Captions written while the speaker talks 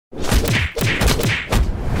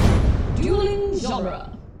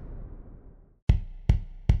genre.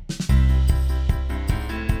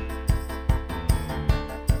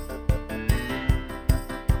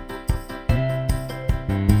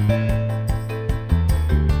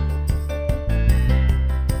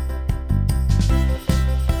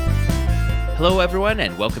 Hello, everyone,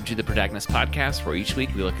 and welcome to the Protagonist Podcast, where each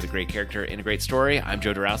week we look at a great character in a great story. I'm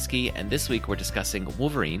Joe Dorowski, and this week we're discussing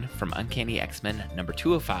Wolverine from Uncanny X-Men number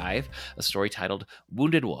 205, a story titled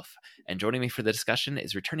Wounded Wolf. And joining me for the discussion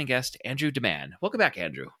is returning guest Andrew DeMann. Welcome back,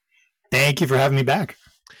 Andrew. Thank you for having me back.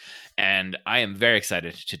 And I am very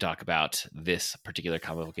excited to talk about this particular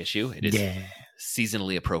comic book issue. It is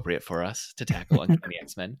seasonally appropriate for us to tackle Uncanny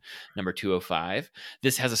X-Men number 205.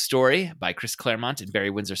 This has a story by Chris Claremont and Barry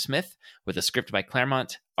Windsor-Smith, with a script by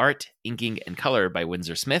Claremont, art, inking, and color by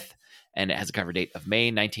Windsor-Smith, and it has a cover date of May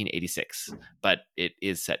 1986. But it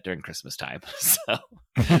is set during Christmas time. So,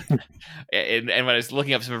 and when I was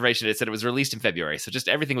looking up some information, it said it was released in February. So just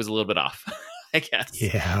everything was a little bit off, I guess.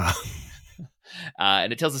 Yeah.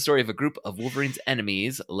 And it tells the story of a group of Wolverine's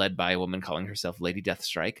enemies, led by a woman calling herself Lady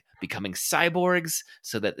Deathstrike, becoming cyborgs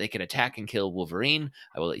so that they can attack and kill Wolverine.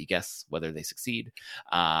 I will let you guess whether they succeed.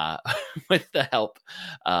 With the help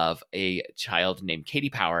of a child named Katie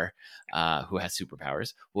Power, who has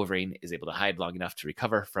superpowers, Wolverine is able to hide long enough to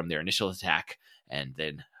recover from their initial attack and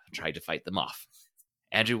then try to fight them off.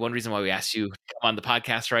 Andrew, one reason why we asked you to come on the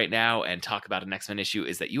podcast right now and talk about an X-Men issue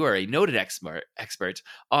is that you are a noted expert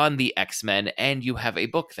on the X-Men, and you have a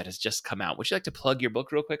book that has just come out. Would you like to plug your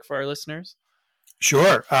book real quick for our listeners?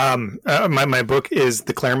 Sure. My book is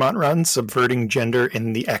the Claremont run, Subverting Gender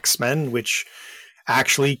in the X-Men, which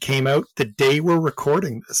actually came out the day we're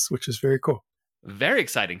recording this, which is very cool. Very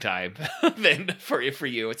exciting time then for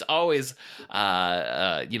you. It's always,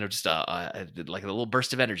 just like a little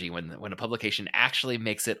burst of energy when a publication actually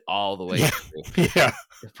makes it all the way through the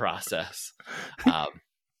process.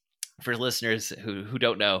 For listeners who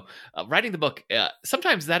don't know, writing the book,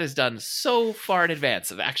 sometimes that is done so far in advance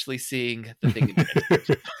of actually seeing the thing.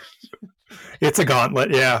 It's a gauntlet.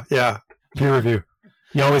 Yeah. Peer review.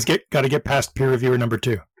 You always got to get past peer reviewer number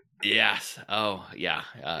 2. Yes. Oh, yeah.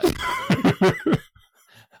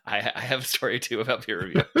 I have a story too about peer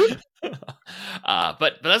review.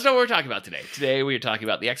 But that's not what we're talking about today. Today we are talking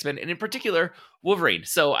about the X-Men, and in particular Wolverine.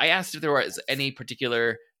 So I asked if there was any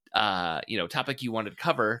particular topic you wanted to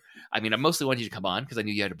cover. I mean, I mostly wanted you to come on because I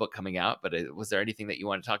knew you had a book coming out, but was there anything that you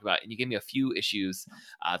wanted to talk about? And you gave me a few issues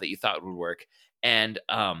that you thought would work. And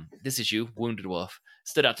this issue, Wounded Wolf,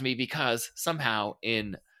 stood out to me because somehow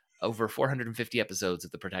in over 450 episodes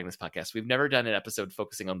of the Protagonist Podcast, we've never done an episode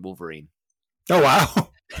focusing on Wolverine. Oh,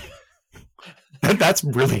 wow. That's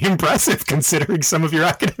really impressive considering some of your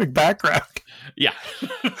academic background. Yeah.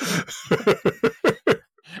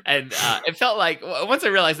 And it felt like once I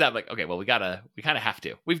realized that, I'm like, okay, well, we kind of have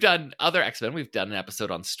to. We've done other X-Men. We've done an episode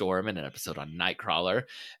on Storm and an episode on Nightcrawler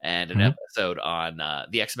and an episode on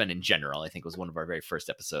the X-Men in general. I think was one of our very first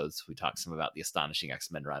episodes. We talked some about the Astonishing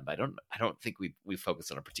X-Men run, but I don't think we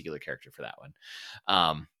focused on a particular character for that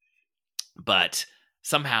one. But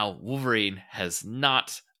somehow Wolverine has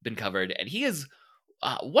not been covered, and he is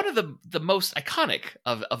one of the most iconic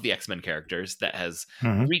of the X-Men characters that has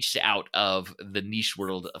reached out of the niche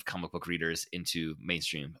world of comic book readers into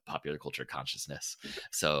mainstream popular culture consciousness.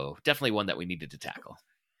 So definitely one that we needed to tackle.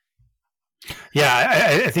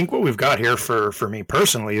 Yeah, I think what we've got here for me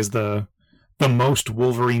personally is the most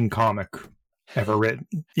Wolverine comic ever written.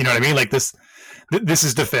 You know what I mean? Like this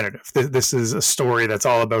is definitive. This is a story that's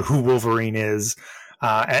all about who Wolverine is.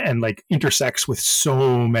 And like intersects with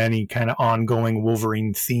so many kind of ongoing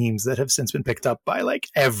Wolverine themes that have since been picked up by like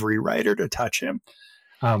every writer to touch him.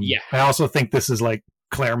 I also think this is like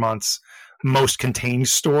Claremont's most contained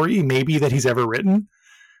story maybe that he's ever written.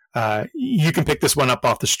 You can pick this one up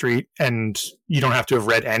off the street and you don't have to have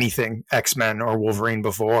read anything X-Men or Wolverine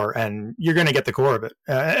before, and you're going to get the core of it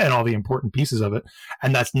and all the important pieces of it.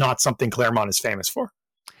 And that's not something Claremont is famous for.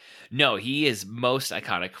 No, he is most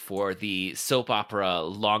iconic for the soap opera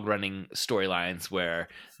long-running storylines where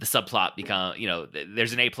the subplot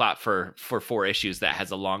there's an A plot for 4 issues that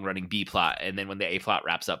has a long-running B plot, and then when the A plot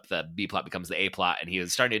wraps up, the B plot becomes the A plot, and he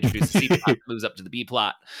was starting to introduce the C plot, moves up to the B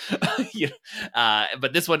plot.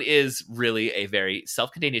 But this one is really a very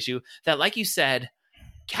self-contained issue that, like you said,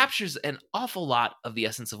 captures an awful lot of the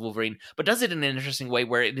essence of Wolverine, but does it in an interesting way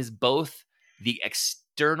where it is both the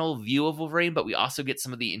external view of Wolverine, but we also get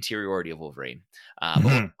some of the interiority of Wolverine.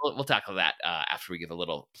 But we'll tackle that after we give a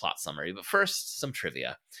little plot summary. But first, some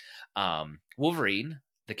trivia. Wolverine,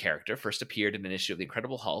 the character, first appeared in an issue of The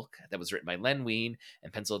Incredible Hulk that was written by Len Wein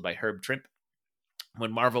and penciled by Herb Trimpe.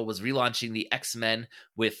 when Marvel was relaunching the X-Men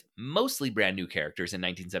with mostly brand new characters in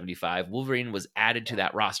 1975, Wolverine was added to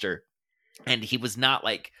that roster, and he was not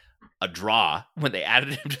like a draw when they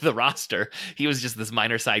added him to the roster. He was just this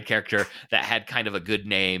minor side character that had kind of a good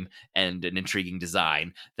name and an intriguing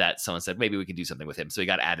design that someone said, maybe we can do something with him. So he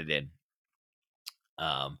got added in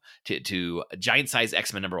to Giant Size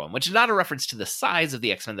X-Men #1, which is not a reference to the size of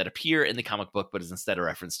the X-Men that appear in the comic book, but is instead a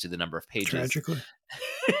reference to the number of pages Tragically.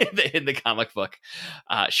 in the comic book.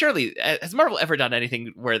 Surely, has Marvel ever done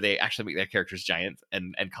anything where they actually make their characters giant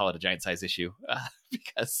and call it a giant size issue?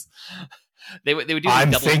 Because they would do.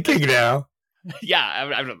 I'm thinking now.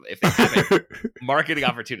 Yeah, I don't know if they have a marketing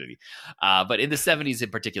opportunity. But in the 70s in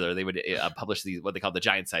particular, they would publish these, what they call the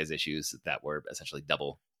giant size issues that were essentially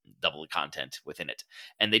double content within it.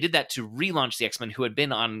 And they did that to relaunch the X-Men, who had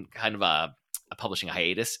been on kind of a publishing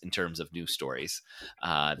hiatus in terms of new stories.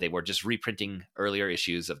 They were just reprinting earlier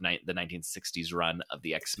issues of the 1960s run of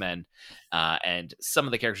the X-Men. And some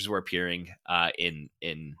of the characters were appearing in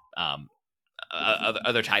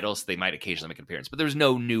other titles. They might occasionally make an appearance, but there's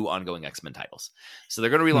no new ongoing X-Men titles. So they're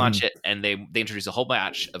going to relaunch it, and they introduce a whole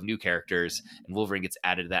batch of new characters, and Wolverine gets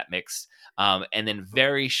added to that mix. And then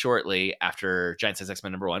very shortly after Giant Size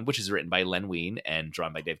X-Men #1, which is written by Len Wein and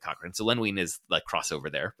drawn by Dave Cockrum. So Len Wein is like crossover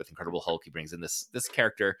there with Incredible Hulk. He brings in this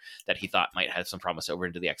character that he thought might have some promise over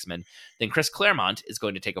into the X-Men. Then Chris Claremont is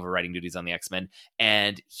going to take over writing duties on the X-Men,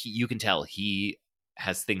 and you can tell he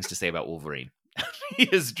has things to say about Wolverine. He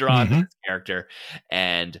is drawn to this character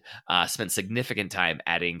and spent significant time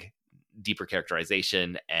adding deeper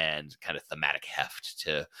characterization and kind of thematic heft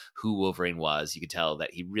to who Wolverine was. You could tell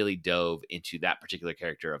that he really dove into that particular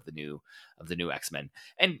character of the new X-Men.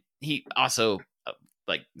 And he also,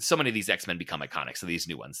 like so many of these X-Men become iconic. So these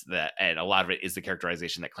new ones, and a lot of it is the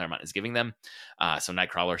characterization that Claremont is giving them. So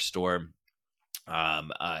Nightcrawler, Storm,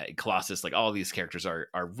 Colossus, like all of these characters are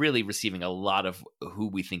really receiving a lot of who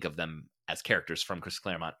we think of them as characters from Chris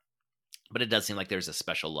Claremont. But it does seem like there's a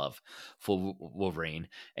special love for Wolverine,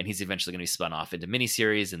 and he's eventually going to be spun off into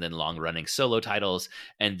miniseries and then long-running solo titles.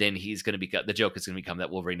 And then he's going to become, the joke is going to become that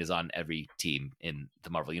Wolverine is on every team in the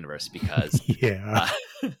Marvel Universe because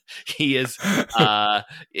he is.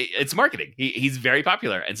 It's marketing. He's very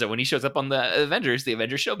popular, and so when he shows up on the Avengers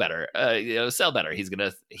show better, sell better. He's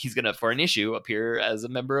gonna for an issue appear as a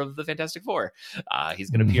member of the Fantastic Four. He's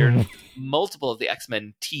going to appear in multiple of the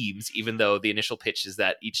X-Men teams, even though the initial pitch is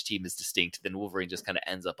that each team is distinct. Then Wolverine just kind of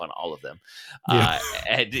ends up on all of them.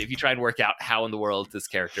 And if you try and work out how in the world this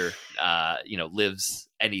character, lives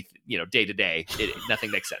day to day,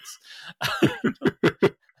 nothing makes sense.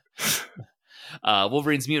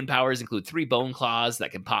 Wolverine's mutant powers include 3 bone claws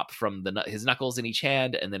that can pop from his knuckles in each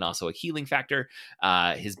hand, and then also a healing factor.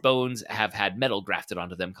 His bones have had metal grafted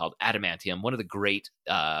onto them called adamantium, one of the great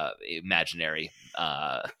imaginary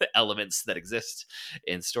elements that exist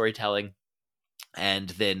in storytelling. And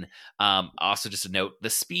then also just a note, the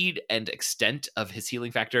speed and extent of his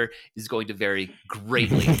healing factor is going to vary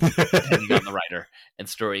greatly depending on the writer and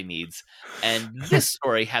story needs. And this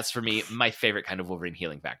story has, for me, my favorite kind of Wolverine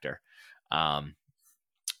healing factor,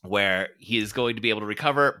 where he is going to be able to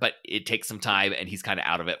recover, but it takes some time and he's kind of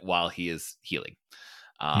out of it while he is healing.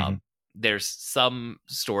 There's some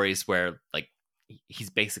stories where like he's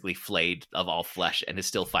basically flayed of all flesh and is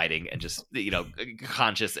still fighting and just,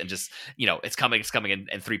 conscious and just, it's coming.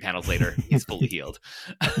 And 3 panels later, he's fully healed.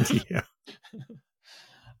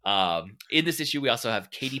 In this issue, we also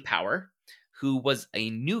have Katie Power, who was a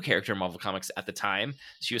new character in Marvel Comics at the time.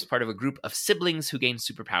 She was part of a group of siblings who gained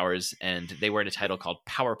superpowers, and they were in a title called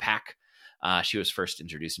Power Pack. She was first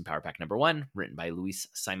introduced in Power Pack #1, written by Louise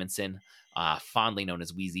Simonson, fondly known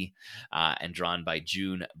as Wheezy, and drawn by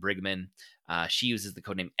June Brigman. She uses the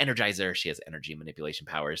codename Energizer. She has energy manipulation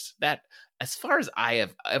powers that, as far as I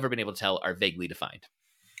have ever been able to tell, are vaguely defined.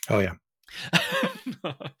 Oh, yeah.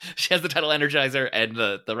 She has the title Energizer, and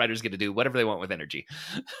the writers get to do whatever they want with energy.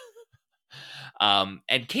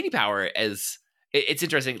 And Katie Power, it's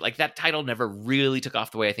interesting, like that title never really took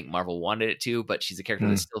off the way I think Marvel wanted it to, but she's a character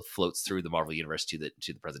that still floats through the Marvel Universe to the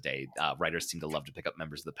present day. Writers seem to love to pick up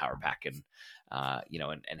members of the Power Pack and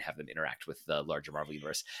have them interact with the larger Marvel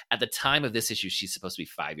Universe. At the time of this issue, she's supposed to be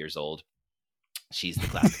 5 years old. She's the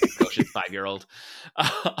classic precocious 5-year-old.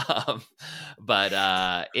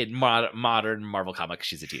 But in modern Marvel comics,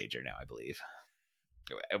 she's a teenager now, I believe.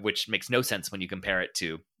 Which makes no sense when you compare it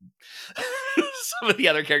to some of the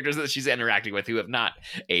other characters that she's interacting with who have not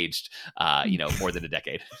aged, more than a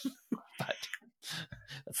decade. But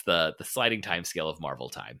that's the sliding time scale of Marvel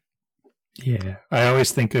time. Yeah, I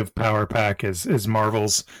always think of Power Pack as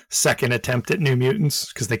Marvel's second attempt at New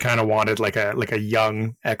Mutants, because they kind of wanted like a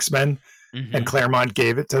young X-Men, and Claremont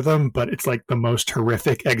gave it to them, but it's like the most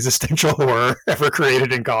horrific existential horror ever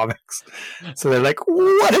created in comics. So they're like,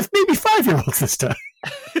 what if maybe 5-year-olds this time?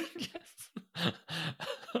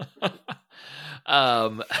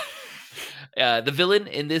 The villain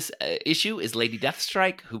in this issue is Lady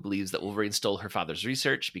Deathstrike, who believes that Wolverine stole her father's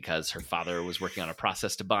research because her father was working on a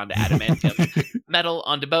process to bond adamantium metal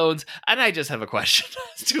onto bones. And I just have a question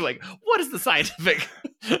as to, like, what is the scientific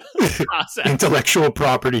process? Intellectual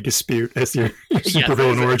property dispute as your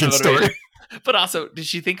supervillain origin story. But also, did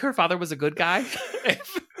she think her father was a good guy?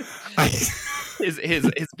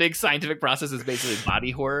 His big scientific process is basically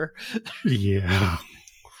body horror. Yeah.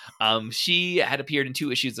 She had appeared in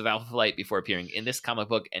 2 issues of Alpha Flight before appearing in this comic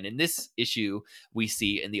book, and in this issue, we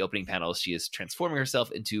see in the opening panels she is transforming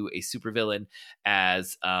herself into a supervillain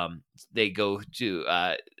as they go to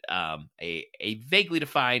a vaguely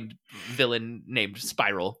defined villain named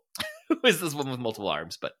Spiral, who is this woman with multiple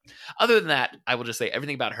arms. But other than that, I will just say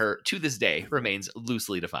everything about her to this day remains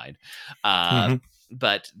loosely defined,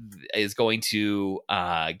 but is going to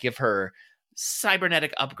give her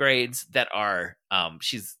cybernetic upgrades that are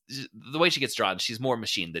she's the way she gets drawn, she's more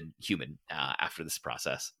machine than human after this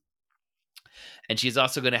process. And she's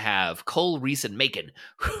also going to have Cole, Reese, and Macon,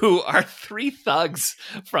 who are 3 thugs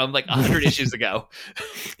from like 100 issues ago.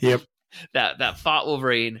 Yep. That fought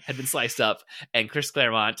Wolverine, had been sliced up, and Chris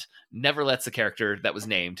Claremont never lets the character that was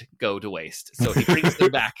named go to waste. So he brings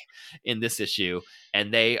them back in this issue,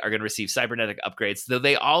 and they are going to receive cybernetic upgrades, though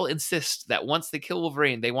they all insist that once they kill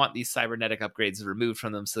Wolverine, they want these cybernetic upgrades removed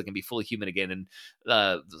from them so they can be fully human again. And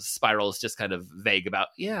the Spiral is just kind of vague about,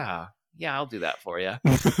 yeah, I'll do that for you.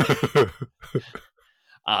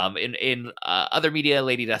 In other media,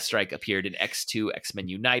 Lady Deathstrike appeared in X2 X-Men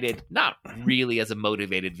United, not really as a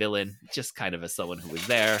motivated villain, just kind of as someone who was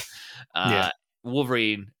there.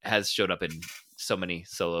 Wolverine has showed up in so many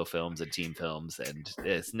solo films and team films, and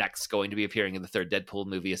is next going to be appearing in the 3rd Deadpool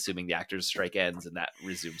movie, assuming the actors' strike ends and that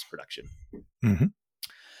resumes production.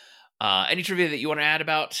 Any trivia that you want to add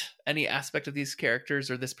about any aspect of these characters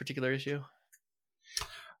or this particular issue?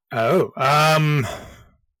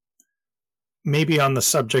 Maybe on the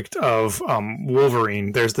subject of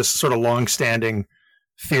Wolverine, there's this sort of long-standing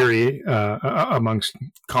theory amongst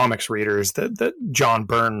comics readers that John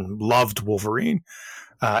Byrne loved Wolverine,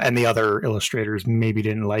 and the other illustrators maybe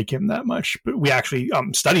didn't like him that much. But we actually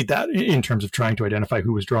studied that in terms of trying to identify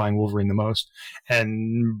who was drawing Wolverine the most.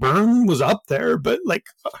 And Byrne was up there, but like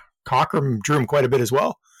Cockrum drew him quite a bit as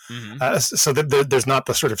well. So there's not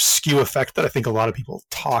the sort of skew effect that I think a lot of people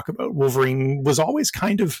talk about. Wolverine was always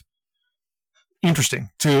kind of interesting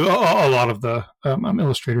to a lot of the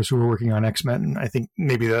illustrators who were working on X-Men. And I think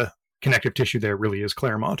maybe the connective tissue there really is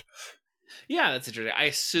Claremont. Yeah, that's interesting. I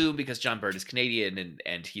assume because John Byrne is Canadian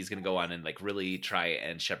and he's going to go on and like really try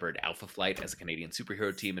and shepherd Alpha Flight as a Canadian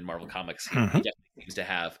superhero team in Marvel Comics. He definitely seems to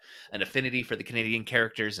have an affinity for the Canadian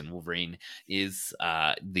characters, and Wolverine is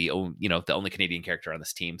the only Canadian character on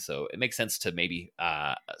this team. So it makes sense to maybe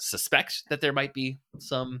suspect that there might be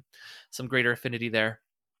some greater affinity there.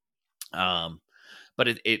 But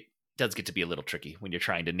it does get to be a little tricky when you're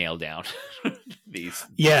trying to nail down these.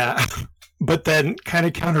 Yeah, but then kind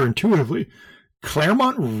of counterintuitively,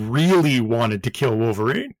 Claremont really wanted to kill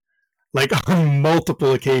Wolverine, like on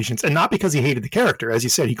multiple occasions, and not because he hated the character. As you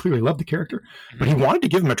said, he clearly loved the character, but he wanted to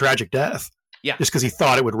give him a tragic death. Yeah, just because he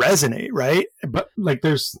thought it would resonate, right? But like,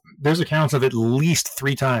 there's accounts of at least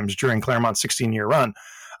 3 times during Claremont's 16-year run,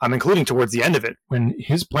 including towards the end of it, when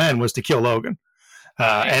his plan was to kill Logan.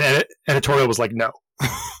 And editorial was like, no.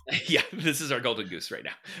 Yeah, this is our golden goose right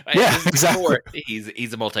now. Yeah, exactly. He's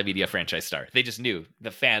a multimedia franchise star. They just knew the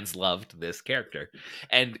fans loved this character.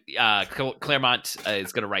 And Claremont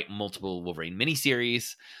is going to write multiple Wolverine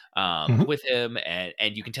miniseries with him.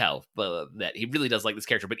 And you can tell that he really does like this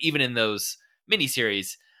character. But even in those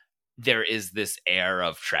miniseries, there is this air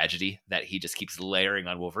of tragedy that he just keeps layering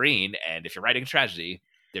on Wolverine. And if you're writing a tragedy,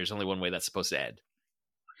 there's only one way that's supposed to end.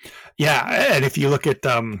 Yeah, and if you look at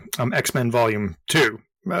X-Men Volume 2,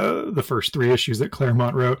 the first 3 issues that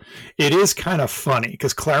Claremont wrote, it is kind of funny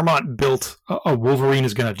because Claremont built a Wolverine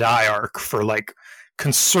is going to die arc for like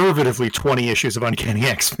conservatively 20 issues of Uncanny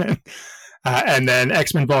X-Men. And then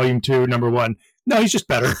X-Men Volume 2, number 1, no, he's just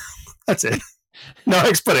better. That's it. No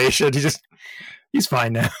explanation. He's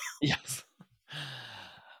fine now. Yes.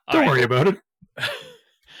 Don't worry about it.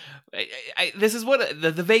 This is what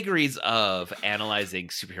the vagaries of analyzing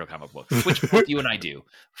superhero comic books, which both you and I do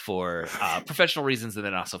for professional reasons and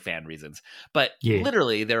then also fan reasons. But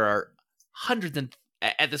literally, there are hundreds and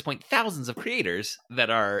at this point thousands of creators that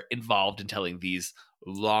are involved in telling these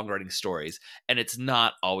long running stories. And it's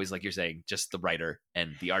not always, like you're saying, just the writer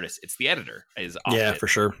and the artist. It's the editor is often, Yeah, for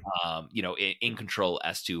sure. In control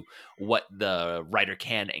as to what the writer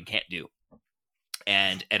can and can't do.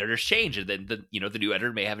 And editors change, and then the new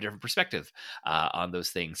editor may have a different perspective on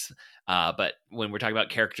those things. But when we're talking about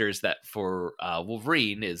characters that for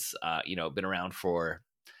Wolverine is been around for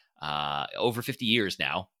over 50 years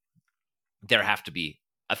now, there have to be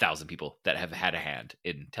 1,000 people that have had a hand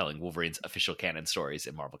in telling Wolverine's official canon stories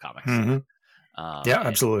in Marvel Comics. Mm-hmm.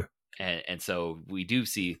 Absolutely. And so we do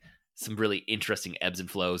see some really interesting ebbs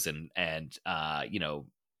and flows and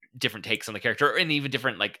different takes on the character, and even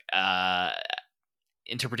different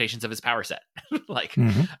interpretations of his power set.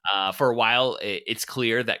 For a while, it's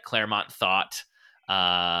clear that Claremont thought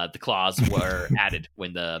the claws were added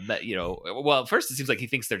when well, first it seems like he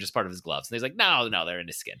thinks they're just part of his gloves, and he's like, no, they're in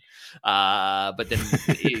his skin. But then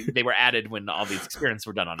they were added when all these experiments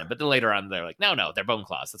were done on him. But then later on, they're like, no, they're bone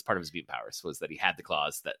claws. That's part of his mutant powers, was that he had the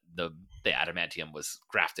claws that the adamantium was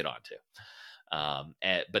grafted onto.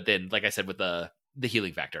 But then, like I said, with the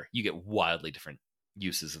healing factor, you get wildly different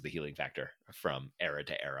uses of the healing factor from era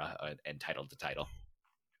to era and title to title.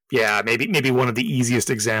 Yeah, maybe one of the easiest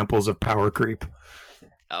examples of power creep.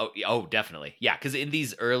 Oh, definitely. Yeah, because in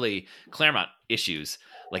these early Claremont issues,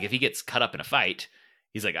 like if he gets cut up in a fight,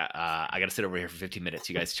 he's like, I got to sit over here for 15 minutes.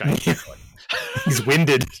 You guys try and keep going. He's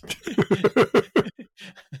winded.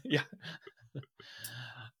 Yeah.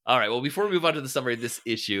 All right. Well, before we move on to the summary of this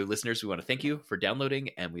issue, listeners, we want to thank you for downloading,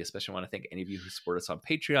 and we especially want to thank any of you who support us on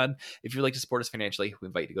Patreon. If you'd like to support us financially, we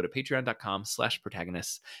invite you to go to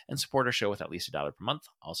patreon.com/protagonists and support our show with at least $1 per month.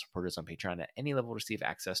 All supporters on Patreon at any level receive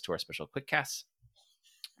access to our special quick casts.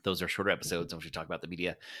 Those are shorter episodes in which we talk about the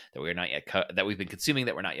media that we are not yet that we've been consuming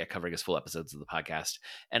that we're not yet covering as full episodes of the podcast.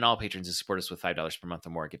 And all patrons who support us with $5 per month or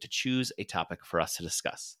more get to choose a topic for us to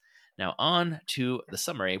discuss. Now on to the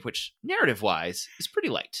summary, which narrative-wise is pretty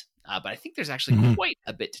light, but I think there's actually quite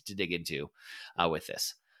a bit to dig into with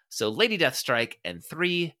this. So Lady Deathstrike and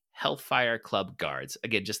 3 Hellfire Club guards,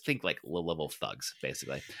 again, just think like low-level thugs,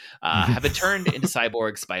 basically, have been turned into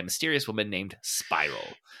cyborgs by a mysterious woman named Spiral.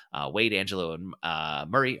 Wade, Angelo, and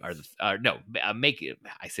Murray are Macon.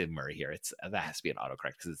 I said Murray here. That has to be an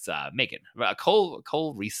autocorrect because it's Macon.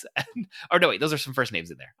 Cole, Reese. Or no, wait, those are some first names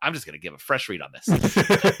in there. I'm just going to give a fresh read on this.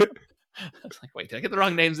 I was like, wait, did I get the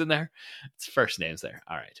wrong names in there? It's first names there.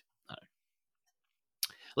 All right.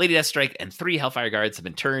 Lady Deathstrike and 3 Hellfire guards have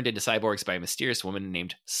been turned into cyborgs by a mysterious woman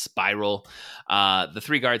named Spiral. The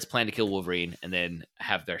 3 guards plan to kill Wolverine and then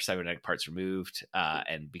have their cybernetic parts removed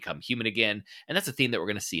and become human again. And that's a theme that we're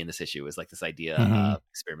going to see in this issue, is like this idea of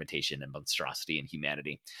experimentation and monstrosity and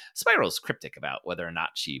humanity. Spiral's cryptic about whether or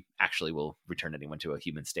not she actually will return anyone to a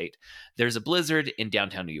human state. There's a blizzard in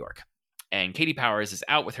downtown New York, and Katie Powers is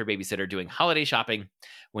out with her babysitter doing holiday shopping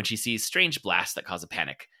when she sees strange blasts that cause a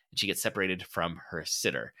panic, and she gets separated from her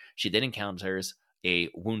sitter. She then encounters a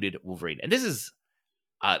wounded Wolverine. And this is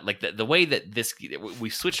like the way that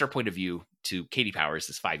we've switched our point of view to Katie Powers,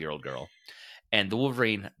 this 5-year-old girl, and the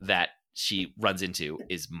Wolverine that she runs into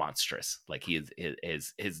is monstrous. Like his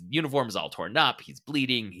uniform is all torn up. He's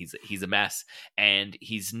bleeding. He's a mess, and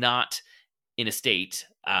he's not in a state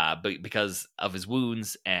but because of his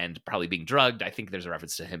wounds and probably being drugged. I think there's a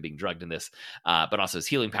reference to him being drugged in this, but also his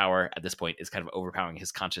healing power at this point is kind of overpowering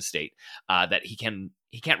his conscious state, that he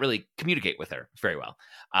can't really communicate with her very well.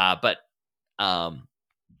 But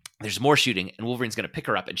there's more shooting, and Wolverine's going to pick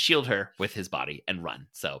her up and shield her with his body and run.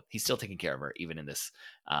 So he's still taking care of her, even in this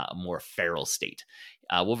more feral state.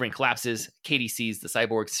 Wolverine collapses. Katie sees the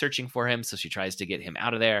cyborg searching for him, so she tries to get him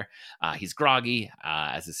out of there. He's groggy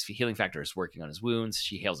as his healing factor is working on his wounds.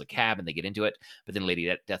 She hails a cab, and they get into it. But then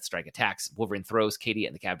Lady Deathstrike attacks. Wolverine throws Katie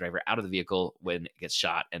and the cab driver out of the vehicle when it gets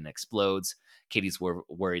shot and explodes. Katie's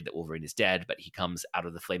worried that Wolverine is dead, but he comes out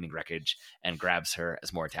of the flaming wreckage and grabs her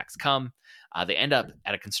as more attacks come. They end up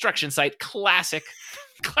at a construction site. Classic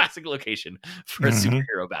location for a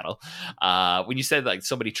superhero battle. When you said like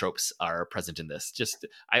so many tropes are present in this, just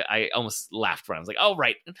I almost laughed when I was like, oh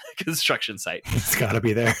right, construction site. It's got to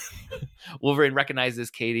be there. Wolverine recognizes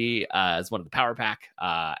Katie as one of the Power Pack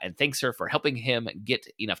and thanks her for helping him get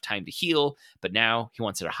enough time to heal. But now he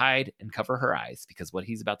wants her to hide and cover her eyes, because what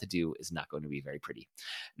he's about to do is not going to be very pretty.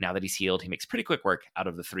 Now that he's healed, he makes pretty quick work out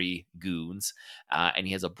of the 3 goons, and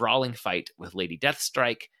he has a brawling fight with Lady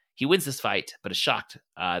Deathstrike. He wins this fight, but is shocked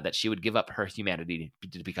that she would give up her humanity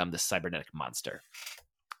to become this cybernetic monster.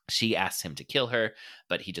 She asks him to kill her,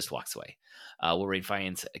 but he just walks away. Wolverine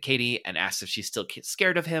finds Katie and asks if she's still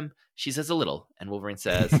scared of him. She says a little, and Wolverine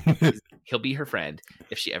says he'll be her friend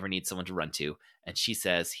if she ever needs someone to run to. And she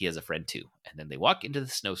says he has a friend too. And then they walk into the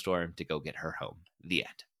snowstorm to go get her home. The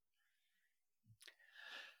end.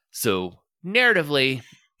 So narratively,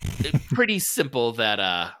 pretty simple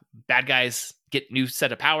that bad guys get new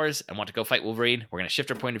set of powers and want to go fight Wolverine. We're going to shift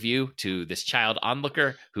our point of view to this child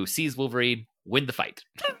onlooker who sees Wolverine win the fight.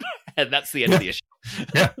 And that's the end of the issue.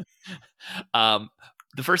 Yeah.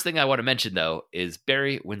 The first thing I want to mention, though, is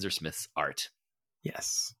Barry Windsor Smith's art.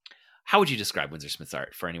 Yes. How would you describe Windsor Smith's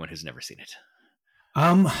art for anyone who's never seen it?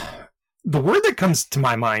 The word that comes to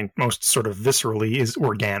my mind most sort of viscerally is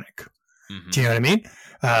organic. Mm-hmm. Do you know what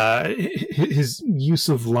I mean? His use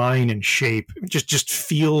of line and shape just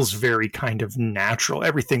feels very kind of natural.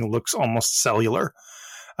 Everything looks almost cellular.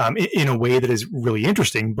 In a way that is really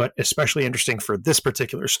interesting, but especially interesting for this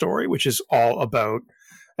particular story, which is all about,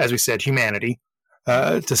 as we said, humanity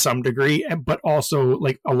to some degree, but also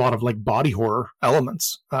like a lot of like body horror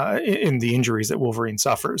elements in the injuries that Wolverine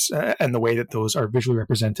suffers, and the way that those are visually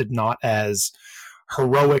represented not as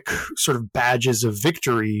heroic sort of badges of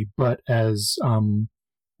victory, but as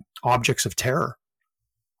objects of terror.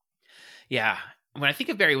 Yeah. When I think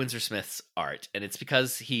of Barry Windsor Smith's art, and it's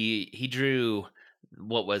because he drew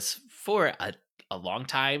what was for a long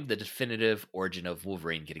time the definitive origin of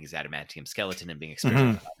Wolverine getting his adamantium skeleton and being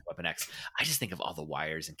experimented with Weapon X. I just think of all the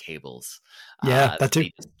wires and cables. That too.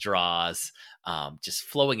 He just draws, just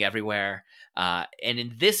flowing everywhere. And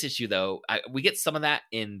in this issue, though, we get some of that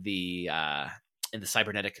in the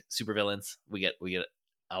cybernetic supervillains. We get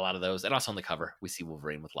a lot of those, and also on the cover we see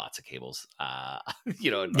Wolverine with lots of cables. And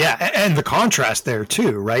the contrast there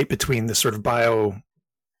too, right, between the sort of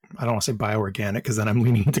I don't want to say bioorganic because then I'm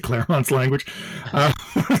leaning into Claremont's language.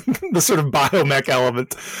 The sort of biomech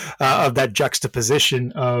element of that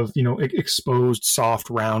juxtaposition of, exposed, soft,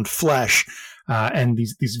 round flesh and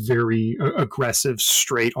these very aggressive,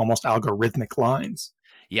 straight, almost algorithmic lines.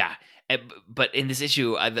 Yeah. But in this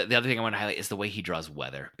issue, the other thing I want to highlight is the way he draws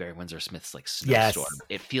weather. Barry Windsor Smith's like Snowstorm. Yes.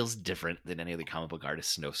 It feels different than any other comic book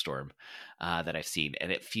artist Snowstorm that I've seen.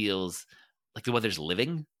 And it feels like the weather's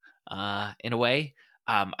living in a way.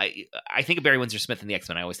 I think of Barry Windsor Smith in the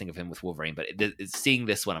X-Men. I always think of him with Wolverine, but seeing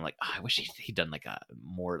this one, I'm like, I wish he'd done like a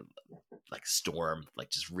more like Storm, like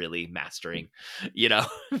just really mastering,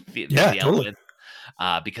 the element.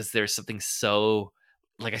 Because there's something so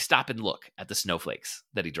like I stop and look at the snowflakes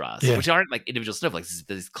that he draws, which aren't like individual snowflakes.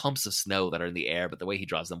 There's these clumps of snow that are in the air, but the way he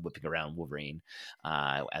draws them whipping around Wolverine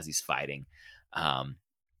as he's fighting.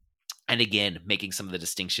 And again, making some of the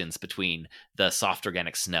distinctions between the soft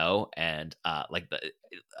organic snow and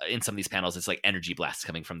in some of these panels, it's like energy blasts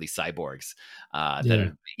coming from these cyborgs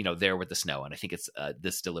that are, there with the snow. And I think it's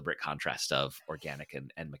this deliberate contrast of organic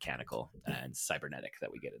and mechanical and cybernetic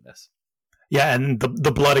that we get in this. Yeah, and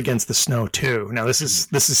the blood against the snow too. Now this is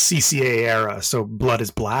CCA era, so blood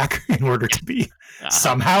is black in order to be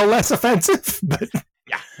somehow less offensive, but.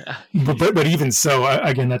 Yeah, but even so,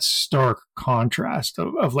 again, that stark contrast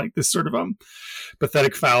of like this sort of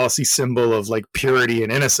pathetic fallacy symbol of like purity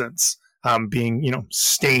and innocence being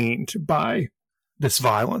stained by this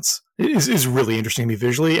violence is really interesting to me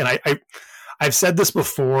visually. And I've said this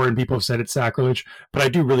before, and people have said it's sacrilege, but I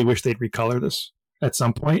do really wish they'd recolor this at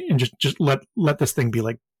some point and just let this thing be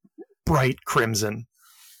like bright crimson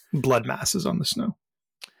blood masses on the snow.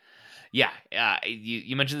 Yeah,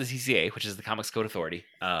 you mentioned the CCA, which is the Comics Code Authority,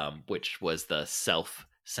 which was the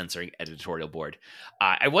self-censoring editorial board.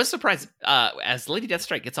 I was surprised as Lady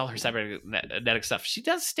Deathstrike gets all her cybernetic stuff. She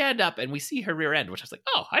does stand up, and we see her rear end, which I was like,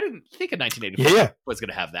 oh, I didn't think a 1984 was going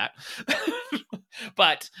to have that.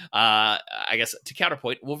 But I guess to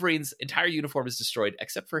counterpoint, Wolverine's entire uniform is destroyed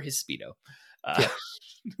except for his Speedo.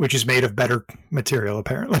 Which is made of better material,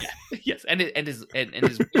 apparently. Yeah. Yes, and his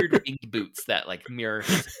weird winged boots that like mirror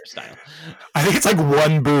his hairstyle. I think it's like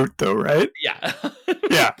one boot, though, right? Yeah,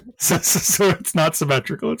 yeah. So it's not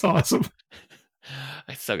symmetrical. It's awesome.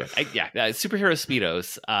 It's so good. Superhero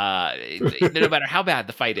speedos. No matter how bad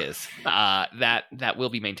the fight is, that will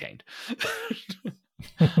be maintained.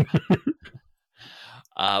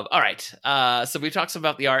 All right. So we've talked some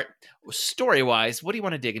about the art. Story-wise, what do you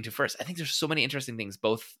want to dig into first? I think there's so many interesting things,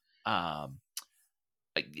 both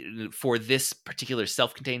for this particular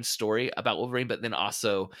self-contained story about Wolverine, but then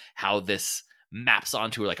also how this maps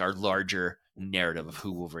onto like our larger narrative of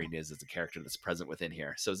who Wolverine is as a character that's present within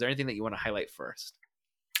here. So is there anything that you want to highlight first?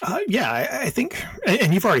 I think,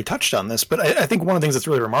 and you've already touched on this, but I think one of the things that's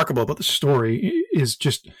really remarkable about the story is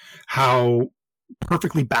just how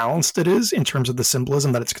perfectly balanced it is in terms of the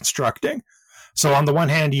symbolism that it's constructing. So on the one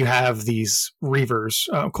hand, you have these Reavers,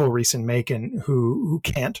 Cole Reese and Macon, who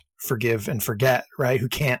can't forgive and forget, right? Who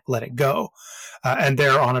can't let it go. And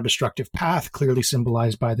they're on a destructive path, clearly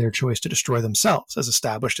symbolized by their choice to destroy themselves, as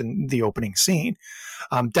established in the opening scene.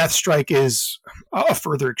 Deathstrike is a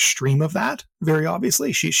further extreme of that, very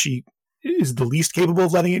obviously. She is the least capable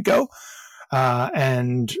of letting it go,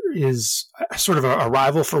 and is sort of a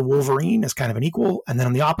rival for Wolverine as kind of an equal. And then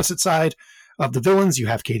on the opposite side of the villains, you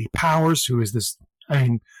have Katie Powers, who is this,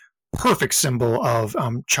 perfect symbol of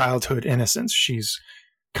childhood innocence. She's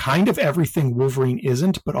kind of everything Wolverine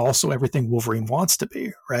isn't, but also everything Wolverine wants to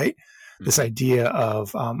be, right? Mm-hmm. This idea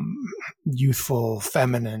of youthful,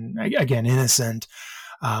 feminine, again, innocent,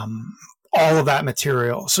 all of that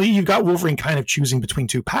material. So you've got Wolverine kind of choosing between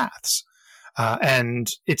two paths. And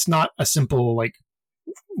it's not a simple, like,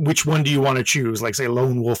 which one do you want to choose? Like, say,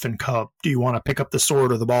 lone wolf and cub. Do you want to pick up the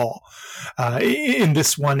sword or the ball? In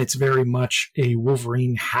this one, it's very much a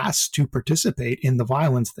Wolverine has to participate in the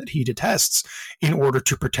violence that he detests in order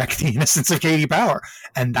to protect the innocence of Katie Power.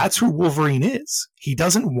 And that's who Wolverine is. He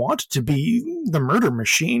doesn't want to be the murder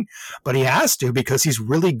machine, but he has to because he's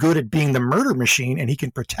really good at being the murder machine and he can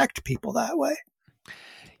protect people that way.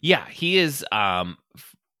 Yeah, he is a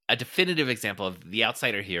definitive example of the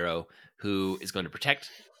outsider hero who is going to protect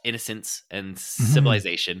innocence and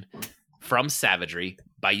civilization from savagery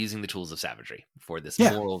by using the tools of savagery for this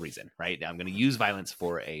moral reason, right? Now, I'm going to use violence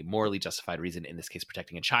for a morally justified reason, in this case,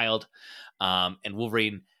 protecting a child. And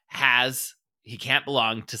Wolverine he can't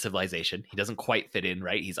belong to civilization. He doesn't quite fit in,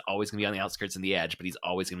 right? He's always going to be on the outskirts and the edge, but he's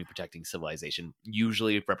always going to be protecting civilization,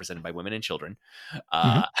 usually represented by women and children,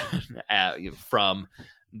 from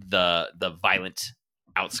the violent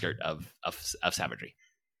outskirt of savagery.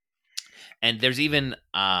 And there's even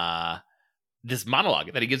this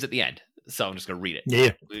monologue that he gives at the end. So I'm just going to read it.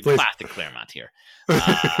 Yeah, classic Claremont here.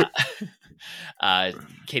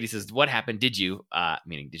 Katie says, "What happened? Did you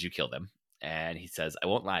kill them?" And he says, "I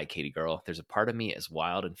won't lie, Katie girl. There's a part of me as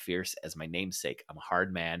wild and fierce as my namesake. I'm a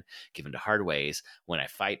hard man, given to hard ways. When I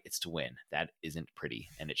fight, it's to win. That isn't pretty,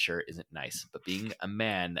 and it sure isn't nice. But being a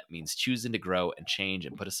man, that means choosing to grow and change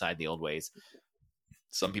and put aside the old ways.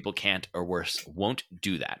 Some people can't, or worse, won't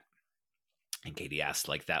do that." And Katie asks,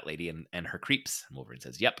 like that lady and her creeps. And Wolverine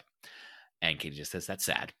says, "Yep." And Katie just says, "That's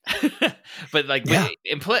sad." But like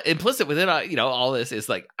implicit within all this is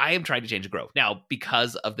like, I am trying to change and grow. Now,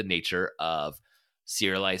 because of the nature of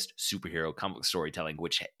serialized superhero comic book storytelling,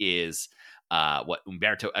 which is what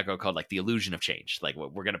Umberto Eco called like the illusion of change. Like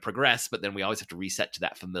we're going to progress, but then we always have to reset to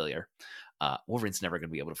that familiar. Wolverine's never going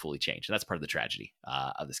to be able to fully change. And that's part of the tragedy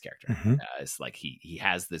of this character. It's like he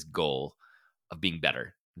has this goal of being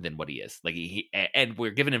better than what he is. Like and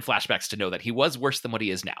we're given in flashbacks to know that he was worse than what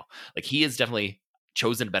he is now. Like he has definitely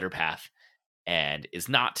chosen a better path and is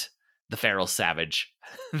not the feral savage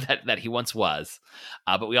that he once was.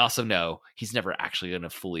 But we also know he's never actually going to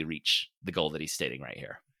fully reach the goal that he's stating right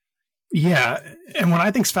here. Yeah. And what I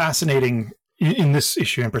think is fascinating in this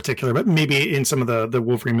issue in particular, but maybe in some of the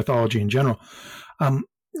Wolverine mythology in general,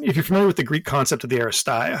 if you're familiar with the Greek concept of the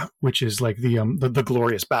Aristeia, which is like the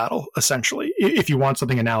glorious battle, essentially, if you want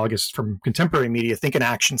something analogous from contemporary media, think an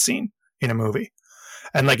action scene in a movie.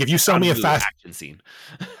 And like, if you sell me a fast action scene,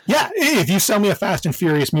 if you sell me a Fast and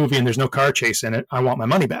Furious movie and there's no car chase in it, I want my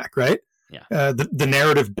money back, right? Yeah. The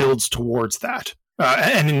narrative builds towards that.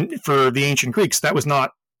 For the ancient Greeks, that was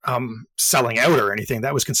not selling out or anything.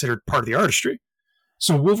 That was considered part of the artistry.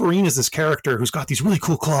 So Wolverine is this character who's got these really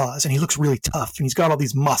cool claws and he looks really tough and he's got all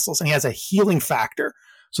these muscles and he has a healing factor.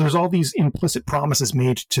 So there's all these implicit promises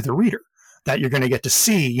made to the reader that you're going to get to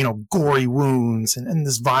see, gory wounds and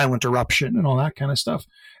this violent eruption and all that kind of stuff.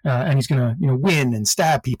 And he's going to, win and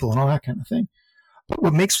stab people and all that kind of thing. But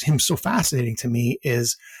what makes him so fascinating to me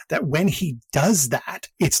is that when he does that,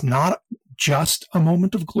 it's not just a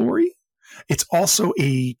moment of glory. It's also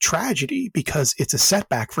a tragedy because it's a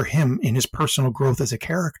setback for him in his personal growth as a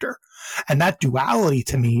character. And that duality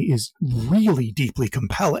to me is really deeply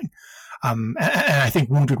compelling. And I think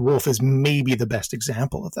Wounded Wolf is maybe the best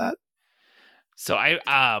example of that. So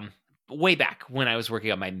I, way back when I was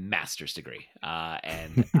working on my master's degree,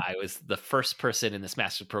 and I was the first person in this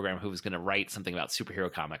master's program who was going to write something about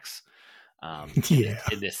superhero comics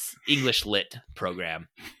in this English lit program.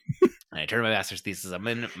 And I turned my master's thesis. I'm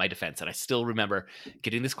in my defense. And I still remember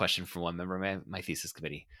getting this question from one member of my thesis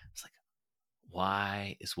committee. It's like,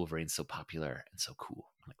 why is Wolverine so popular and so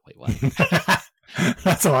cool? I'm like, wait, what?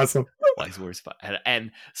 That's awesome. Why is Wolverine so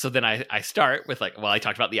and so then I start with like, well, I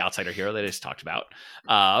talked about the outsider hero that I just talked about.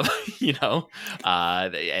 And he's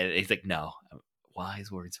like, no, why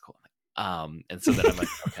is Wolverine so cool? I'm like, And so then I'm like,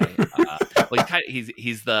 okay, well,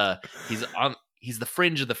 he's the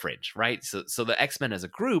fringe of the fringe, right? So the X-Men as a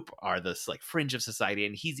group are this like fringe of society,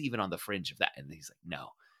 and he's even on the fringe of that. And he's like, no,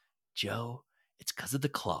 Joe, it's because of the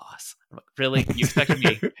claws. I'm like, really? You expected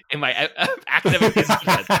me in my academic to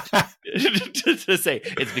say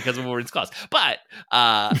it's because of Wolverine's claws? But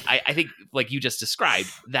I think, like you just described,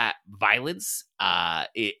 that violence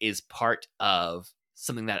is part of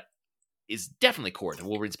something that is definitely core to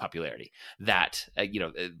Wolverine's popularity. That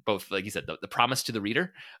both, like you said, the promise to the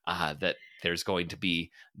reader that there's going to be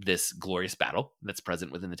this glorious battle that's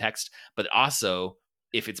present within the text, but also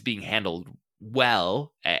if it's being handled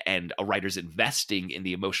well and a writer's investing in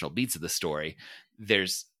the emotional beats of the story,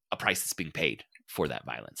 there's a price that's being paid for that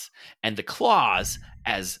violence. And the claws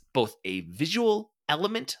as both a visual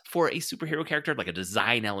element for a superhero character, like a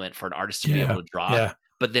design element for an artist to be able to draw,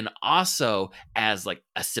 but then also as like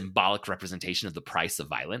a symbolic representation of the price of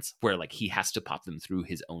violence, where like he has to pop them through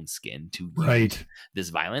his own skin to use this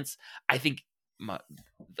violence. I think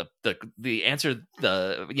the answer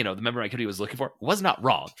the member of my committee was looking for was not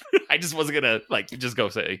wrong. I just wasn't gonna like just go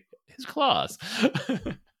say his claws.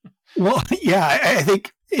 Well, yeah, I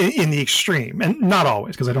think in the extreme, and not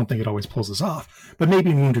always, because I don't think it always pulls this off, but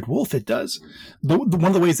maybe in Wounded Wolf it does. One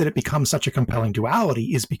of the ways that it becomes such a compelling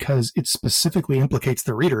duality is because it specifically implicates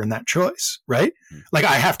the reader in that choice, right? Like,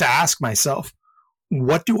 I have to ask myself,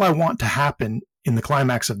 what do I want to happen in the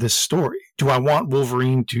climax of this story? Do I want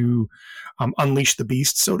Wolverine to unleash the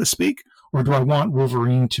beast, so to speak? Or do I want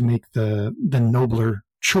Wolverine to make the nobler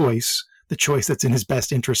choice, the choice that's in his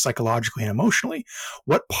best interest psychologically and emotionally?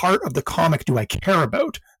 What part of the comic do I care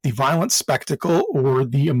about? The violent spectacle or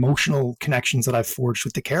the emotional connections that I've forged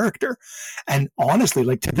with the character? And honestly,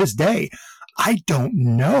 like to this day, I don't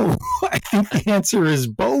know. I think the answer is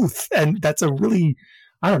both. And that's a really,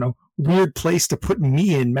 I don't know, weird place to put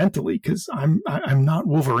me in mentally, because I'm not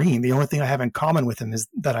Wolverine. The only thing I have in common with him is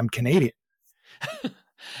that I'm Canadian.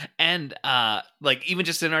 And like even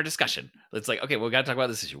just in our discussion, it's like, okay, well, we got to talk about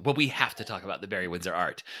this issue. Well, we have to talk about the Barry Windsor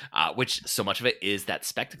art, which so much of it is that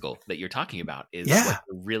spectacle that you're talking about, is what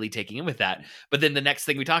we're really taking in with that. But then the next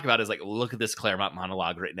thing we talk about is like, well, look at this Claremont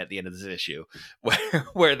monologue written at the end of this issue,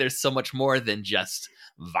 where there's so much more than just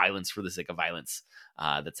violence for the sake of violence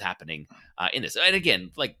that's happening in this. And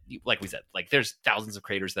again, like we said, like there's thousands of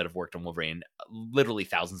creators that have worked on Wolverine, literally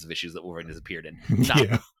thousands of issues that Wolverine has appeared in.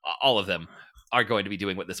 Not all of them are going to be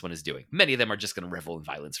doing what this one is doing. Many of them are just going to revel in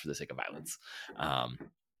violence for the sake of violence.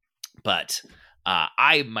 But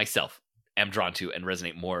I myself am drawn to and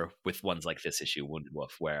resonate more with ones like this issue, Wounded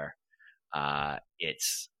Wolf, where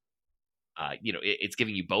it's it's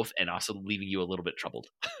giving you both and also leaving you a little bit troubled.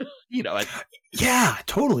 Yeah,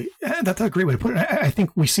 totally. That's a great way to put it. I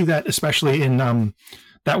think we see that especially in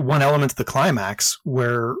that one element of the climax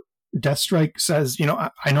where Deathstrike says,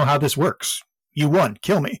 I know how this works. You won.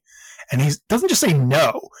 Kill me. And he doesn't just say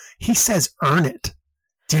no. He says, earn it.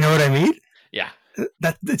 Do you know what I mean? Yeah.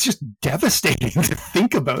 It's just devastating to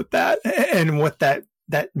think about that and what that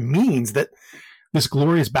means, that this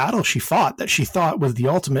glorious battle she fought, that she thought was the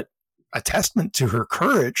ultimate attestment to her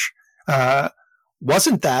courage,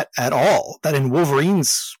 wasn't that at all. That in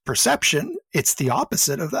Wolverine's perception, it's the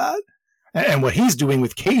opposite of that. And what he's doing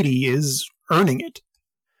with Katie is earning it.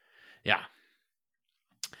 Yeah.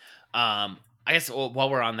 I guess while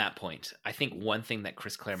we're on that point, I think one thing that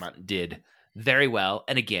Chris Claremont did very well,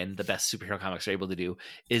 and again, the best superhero comics are able to do,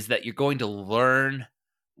 is that you're going to learn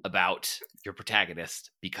about your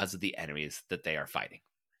protagonist because of the enemies that they are fighting.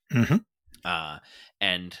 Mm-hmm.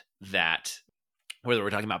 And that, whether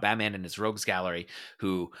we're talking about Batman and his rogues gallery,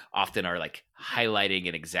 who often are like highlighting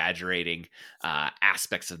and exaggerating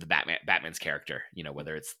aspects of the Batman's character,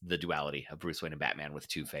 whether it's the duality of Bruce Wayne and Batman with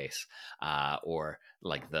Two-Face, or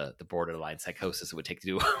like the borderline psychosis it would take to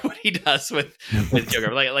do what he does with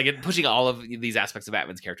Joker, like pushing all of these aspects of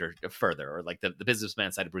Batman's character further, or like the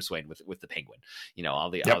businessman side of Bruce Wayne with the Penguin,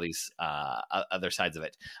 all these other sides of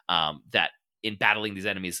it, that in battling these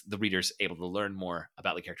enemies, the reader's able to learn more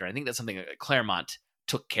about the character. And I think that's something that Claremont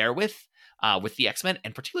took care with the X-Men,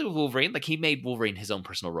 and particularly with Wolverine. Like, he made Wolverine his own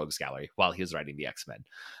personal rogues gallery while he was writing the X-Men,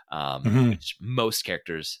 which most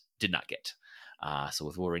characters did not get. So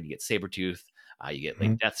with Wolverine, you get Sabretooth, you get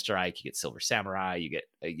like Deathstrike, you get Silver Samurai, you get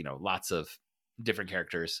lots of different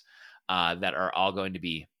characters that are all going to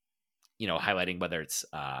be highlighting whether it's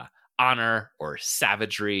honor or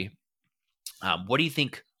savagery. What do you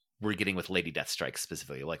think we're getting with Lady Deathstrike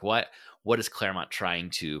specifically? Like, what is Claremont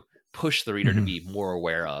trying to push the reader to be more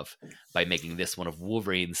aware of by making this one of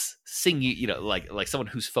Wolverine's like someone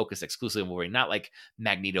who's focused exclusively on Wolverine, not like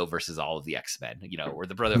Magneto versus all of the X-Men, or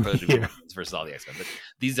the Brotherhood versus all the X-Men, but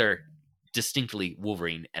these are distinctly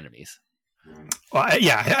Wolverine enemies. Well,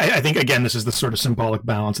 I think, again, this is the sort of symbolic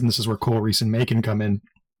balance, and this is where Cole, Reese, and Macon come in.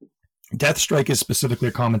 Deathstrike is specifically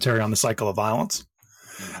a commentary on the cycle of violence.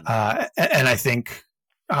 And I think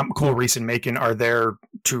Cole, Reese, and Macon are there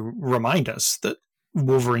to remind us that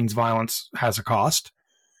Wolverine's violence has a cost.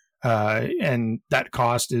 And that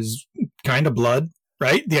cost is kind of blood,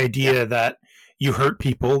 right? The idea that you hurt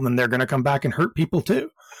people, then they're going to come back and hurt people too.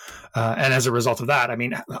 And as a result of that, I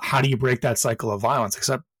mean, how do you break that cycle of violence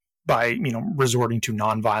except by, resorting to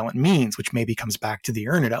nonviolent means, which maybe comes back to the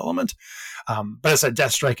earn it element. But as I said,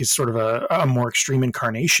 Deathstrike is sort of a more extreme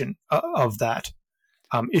incarnation of that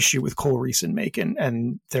issue with Cole, Reese, and Macon,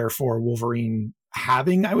 and therefore Wolverine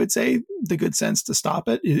having, I would say, the good sense to stop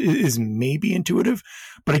it is maybe intuitive.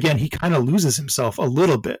 But again, he kind of loses himself a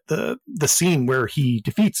little bit. The scene where he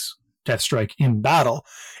defeats Deathstrike in battle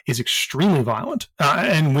is extremely violent.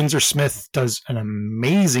 And Windsor Smith does an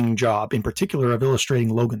amazing job, in particular, of illustrating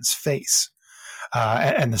Logan's face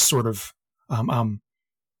and the sort of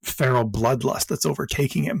feral bloodlust that's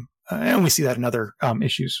overtaking him. And we see that in other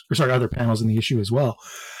other panels in the issue as well.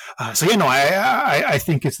 I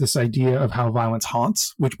think it's this idea of how violence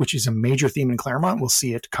haunts, which is a major theme in Claremont. We'll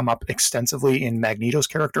see it come up extensively in Magneto's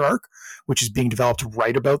character arc, which is being developed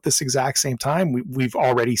right about this exact same time. We've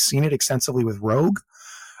already seen it extensively with Rogue,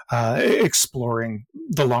 exploring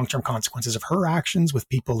the long-term consequences of her actions with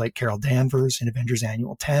people like Carol Danvers in Avengers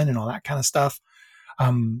Annual 10 and all that kind of stuff.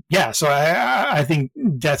 So I think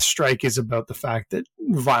Deathstrike is about the fact that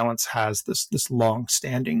violence has this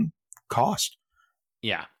long-standing cost.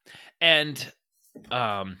 Yeah. And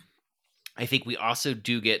I think we also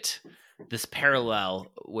do get this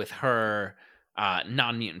parallel with her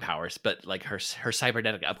non-mutant powers, but like her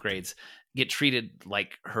cybernetic upgrades get treated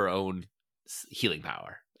like her own healing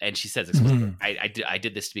power. And she says explicitly, I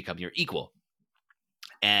did this to become your equal.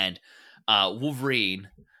 And Wolverine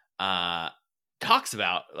talks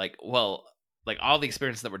about all the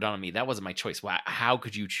experiences that were done on me, that wasn't my choice. How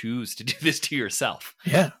could you choose to do this to yourself?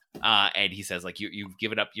 Yeah. And he says, you've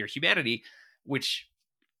given up your humanity, which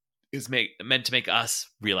is meant to make us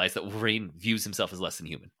realize that Wolverine views himself as less than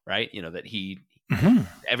human, right? That he,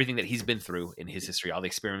 everything that he's been through in his history, all the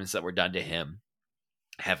experiments that were done to him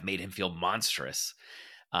have made him feel monstrous.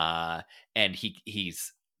 And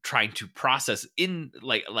he's trying to process in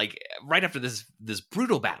right after this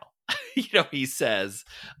brutal battle. He says,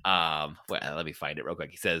 let me find it real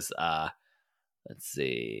quick. He says, let's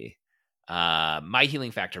see. My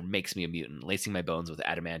healing factor makes me a mutant, lacing my bones with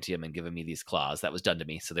adamantium and giving me these claws. That was done to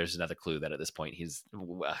me. So there's another clue that at this point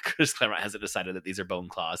Chris Claremont hasn't decided that these are bone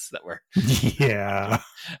claws that were. Yeah.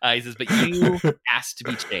 He says, but you asked to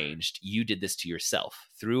be changed. You did this to yourself.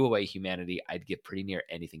 Threw away humanity. I'd give pretty near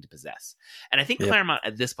anything to possess. And I think Claremont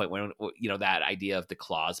at this point, when that idea of the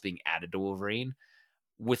claws being added to Wolverine,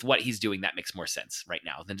 with what he's doing, that makes more sense right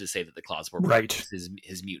now than to say that the claws were right.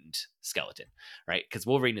 his mutant skeleton, right? Because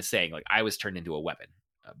Wolverine is saying, I was turned into a weapon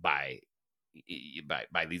by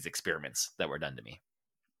these experiments that were done to me.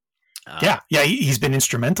 He's been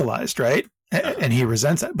instrumentalized, right? And he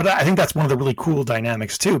resents it. But I think that's one of the really cool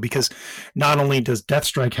dynamics too, because not only does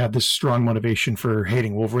Deathstrike have this strong motivation for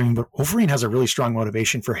hating Wolverine, but Wolverine has a really strong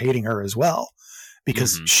motivation for hating her as well,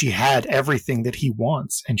 because she had everything that he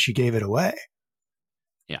wants and she gave it away.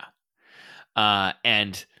 Yeah.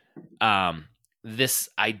 And this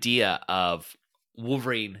idea of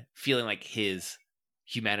Wolverine feeling like his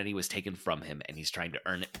humanity was taken from him and he's trying to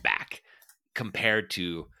earn it back, compared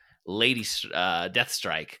to Lady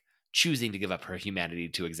Deathstrike choosing to give up her humanity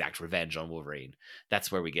to exact revenge on Wolverine. That's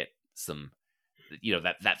where we get some,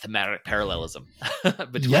 that thematic parallelism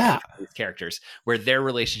between these characters, where their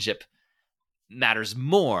relationship matters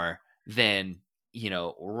more than,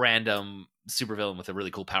 random supervillain with a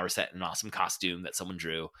really cool power set and an awesome costume that someone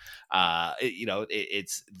drew.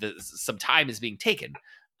 Some time is being taken.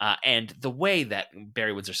 And the way that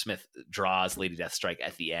Barry Windsor Smith draws Lady Deathstrike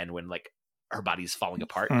at the end, when her body is falling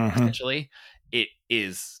apart, essentially, it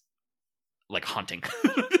is haunting,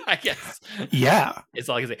 I guess. Yeah. It's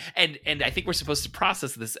all I can say. And I think we're supposed to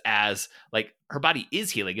process this as her body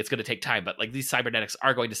is healing. It's going to take time, but these cybernetics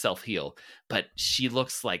are going to self-heal, but she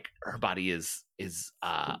looks like her body is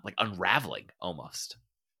unraveling almost.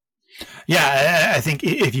 Yeah. I think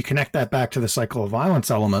if you connect that back to the cycle of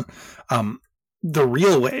violence element, the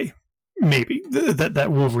real way maybe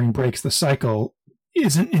that Wolverine breaks the cycle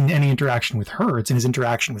isn't in any interaction with her. It's in his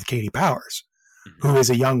interaction with Katie Powers, who is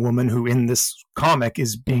a young woman who in this comic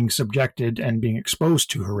is being subjected and being exposed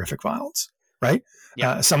to horrific violence, right?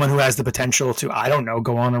 Yeah. Someone who has the potential to, I don't know,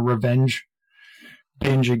 go on a revenge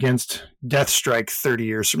binge against Deathstrike 30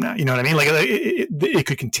 years from now. You know what I mean? It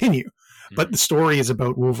could continue. But the story is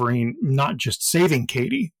about Wolverine not just saving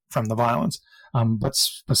Katie from the violence, but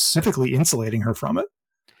specifically insulating her from it.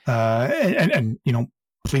 And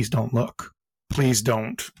please don't look. Please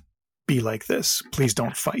don't be like this. Please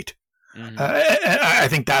don't fight. Mm-hmm. I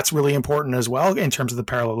think that's really important as well in terms of the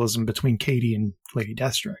parallelism between Katie and Lady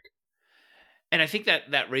Deathstrike. And I think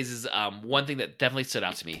that raises one thing that definitely stood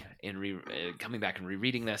out to me in coming back and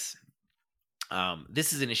rereading this.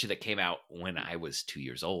 This is an issue that came out when I was 2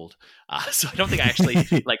 years old, so I don't think I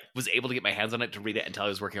actually was able to get my hands on it to read it until I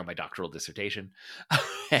was working on my doctoral dissertation,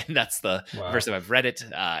 and that's the first time I've read it.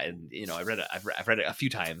 And I've read it a few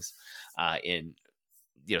times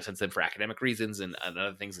since then for academic reasons and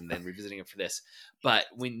other things, and then revisiting it for this. But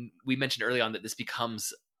when we mentioned early on that this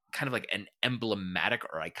becomes kind of like an emblematic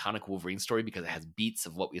or iconic Wolverine story because it has beats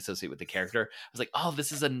of what we associate with the character, I was like, oh,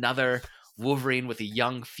 this is another Wolverine with a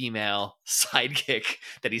young female sidekick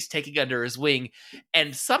that he's taking under his wing.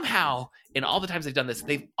 And somehow, in all the times they've done this,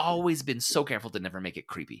 they've always been so careful to never make it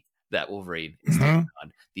creepy that Wolverine is taking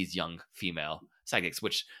on these young female sidekicks,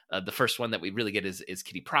 which the first one that we really get is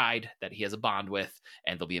Kitty Pryde that he has a bond with,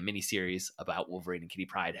 and there'll be a mini-series about Wolverine and Kitty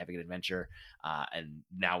Pryde having an adventure. And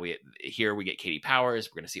now we get Katie Powers.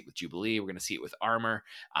 We're going to see it with Jubilee. We're going to see it with Armor.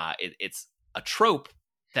 It's a trope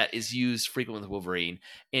that is used frequently with Wolverine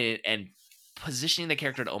and positioning the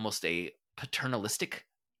character in almost a paternalistic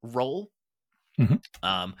role,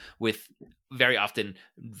 with very often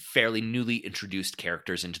fairly newly introduced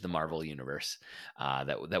characters into the Marvel universe.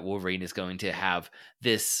 That Wolverine is going to have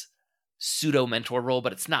this pseudo mentor role,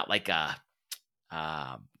 but it's not like a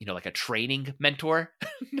training mentor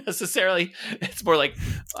necessarily. It's more like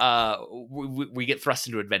we get thrust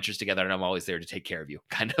into adventures together, and I'm always there to take care of you.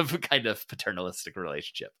 Kind of paternalistic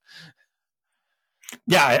relationship.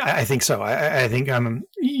 Yeah, I think so. I think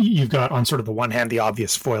you've got on sort of the one hand the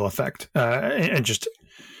obvious foil effect, and just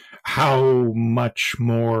how much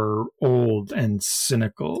more old and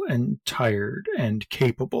cynical and tired and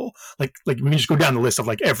capable. Like we can just go down the list of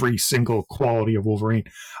like every single quality of Wolverine.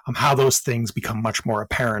 How those things become much more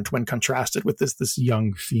apparent when contrasted with this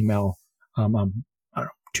young female. I don't know,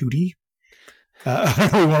 2D. I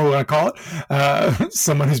don't know what we want to call it.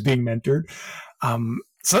 Someone who's being mentored.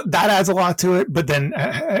 So that adds a lot to it. But then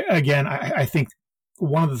again, I think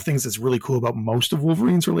one of the things that's really cool about most of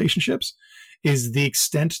Wolverine's relationships is the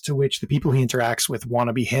extent to which the people he interacts with want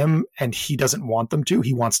to be him, and he doesn't want them to.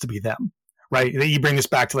 He wants to be them, right? You bring this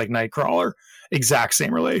back to like Nightcrawler, exact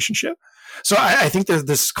same relationship. So I think there's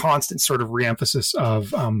this constant sort of reemphasis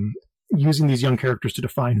of using these young characters to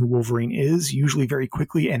define who Wolverine is, usually very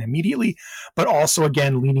quickly and immediately, but also,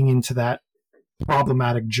 again, leaning into that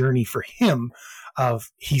problematic journey for him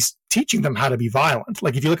of he's teaching them how to be violent.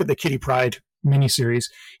 Like if you look at the Kitty Pryde miniseries,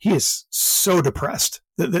 he is so depressed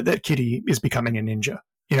that Kitty is becoming a ninja.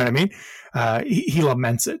 You know what I mean? He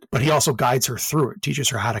laments it, but he also guides her through it, teaches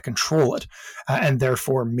her how to control it, and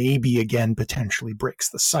therefore maybe again potentially breaks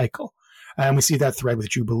the cycle. And we see that thread with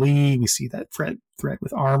Jubilee. We see that thread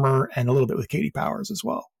with Armor, and a little bit with Katie Powers as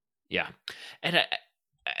well. Yeah. And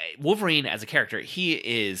Wolverine as a character, he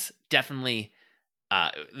is definitely...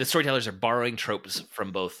 the storytellers are borrowing tropes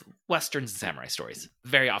from both Westerns and samurai stories,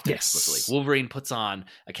 very often explicitly. Wolverine puts on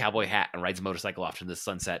a cowboy hat and rides a motorcycle off to the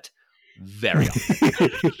sunset very often.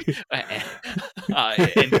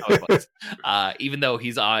 In comic books. Even though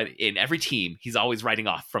he's in every team, he's always riding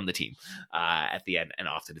off from the team at the end, and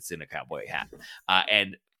often it's in a cowboy hat.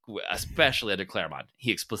 And especially under Claremont,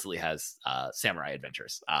 he explicitly has samurai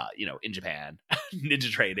adventures, in Japan, ninja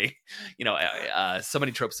training, so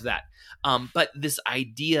many tropes of that. But this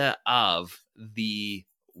idea of the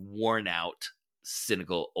worn out,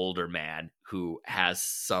 cynical older man who has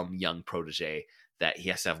some young protege that he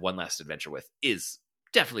has to have one last adventure with is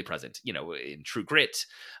definitely present, in True Grit,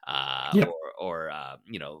 or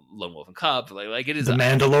Lone Wolf and Cub. Like it is the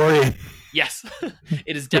Mandalorian. Yes,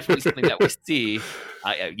 it is definitely something that we see.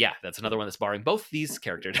 That's another one that's borrowing both these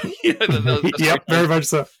characters. Those yep, very much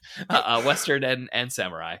so. Western and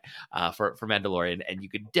samurai for Mandalorian, and you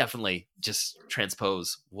could definitely just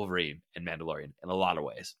transpose Wolverine and Mandalorian in a lot of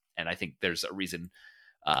ways. And I think there's a reason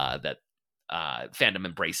that fandom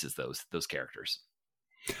embraces those characters.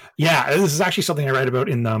 Yeah, this is actually something I write about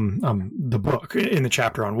in the book, in the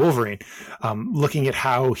chapter on Wolverine, looking at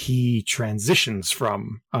how he transitions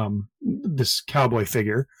from this cowboy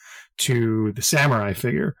figure to the samurai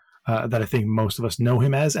figure that I think most of us know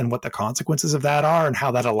him as, and what the consequences of that are, and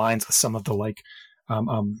how that aligns with some of the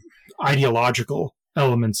ideological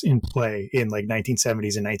elements in play in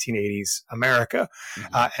 1970s and 1980s America,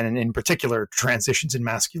 and in particular transitions in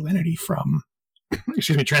masculinity from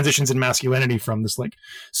this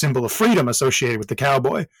symbol of freedom associated with the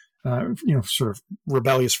cowboy sort of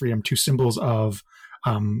rebellious freedom to symbols of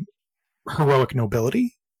heroic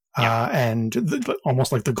nobility. And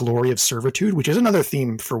almost like the glory of servitude, which is another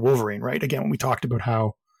theme for Wolverine, right? Again, when we talked about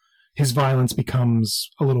how his violence becomes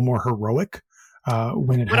a little more heroic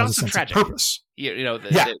when it has a sense tragic. of purpose.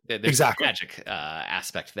 There's exactly. a tragic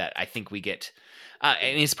aspect that I think we get,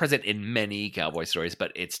 and it's present in many cowboy stories,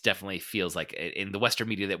 but it definitely feels like in the Western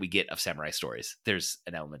media that we get of samurai stories, there's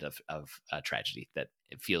an element of tragedy that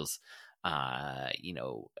it feels,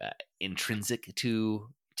 intrinsic to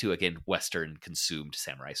again Western consumed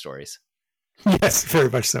samurai stories. Yes, very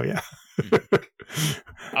much so. Yeah.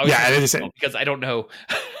 Because I don't know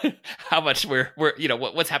how much we're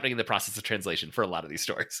what's happening in the process of translation for a lot of these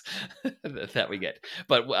stories that we get.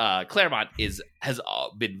 But Claremont has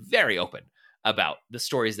been very open about the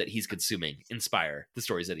stories that he's consuming inspire the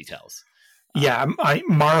stories that he tells.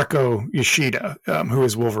 Mariko Yoshida, who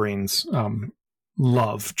is Wolverine's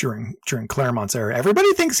love during Claremont's era.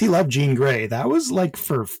 Everybody thinks he loved Jean Grey. That was like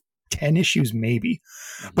for 10 issues maybe.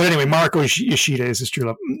 But anyway, Mariko Yoshida is his true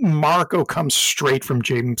love. Mariko comes straight from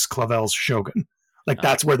James Clavell's Shogun. Like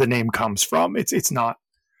that's where the name comes from. It's not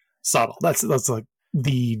subtle. That's like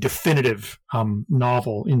the definitive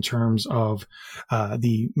novel in terms of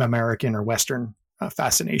the American or Western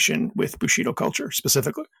fascination with Bushido culture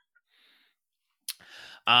specifically.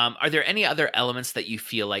 Are there any other elements that you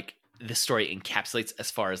feel like this story encapsulates as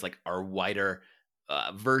far as like our wider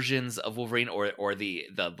versions of Wolverine or the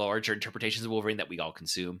larger interpretations of Wolverine that we all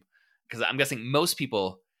consume? Because I'm guessing most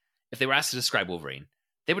people, if they were asked to describe Wolverine,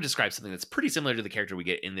 they would describe something that's pretty similar to the character we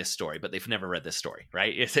get in this story, but they've never read this story,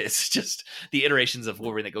 right? It's just the iterations of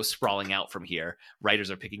Wolverine that go sprawling out from here. Writers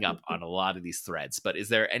are picking up on a lot of these threads. But is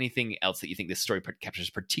there anything else that you think this story captures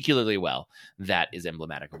particularly well that is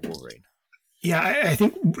emblematic of Wolverine? Yeah, I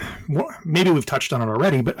think maybe we've touched on it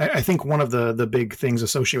already, but I think one of the big things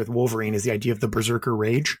associated with Wolverine is the idea of the berserker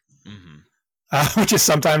rage, which is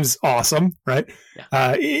sometimes awesome, right?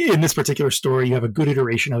 Yeah. In this particular story, you have a good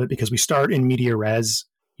iteration of it because we start in media res.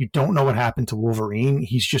 You don't know what happened to Wolverine.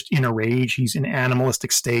 He's just in a rage. He's in an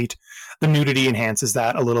animalistic state. The nudity enhances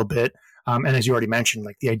that a little bit. And as you already mentioned,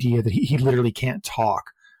 like the idea that he literally can't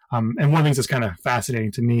talk. And one of the things that's kind of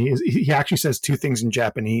fascinating to me is he actually says two things in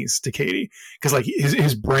Japanese to Katie because like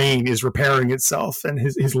his brain is repairing itself and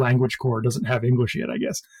his language core doesn't have English yet, I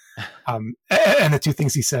guess. And the two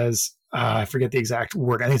things he says, I forget the exact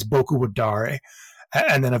word. I think it's boku wo dare,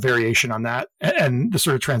 and then a variation on that. And the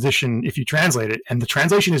sort of transition, if you translate it, and the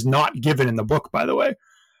translation is not given in the book, by the way,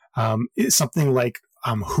 is something like,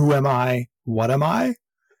 who am I? What am I?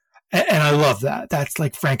 And I love that. That's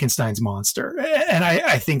like Frankenstein's monster. And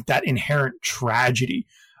I think that inherent tragedy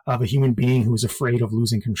of a human being who is afraid of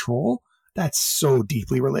losing control, that's so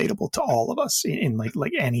deeply relatable to all of us in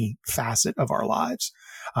like any facet of our lives.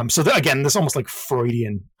 So again, this almost like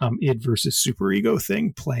Freudian id versus superego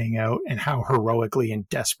thing playing out and how heroically and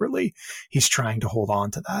desperately he's trying to hold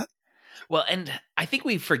on to that. Well, and I think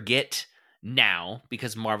we forget now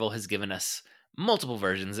because Marvel has given us multiple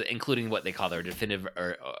versions, including what they call their definitive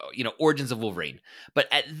or origins of Wolverine. But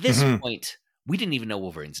at this point, we didn't even know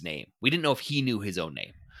Wolverine's name. We didn't know if he knew his own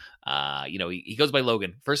name. He goes by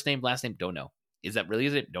Logan. First name, last name, don't know. Is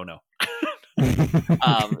it? Don't know.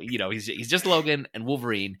 He's just Logan and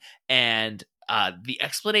Wolverine. And the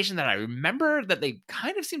explanation that I remember that they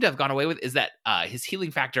kind of seem to have gone away with is that his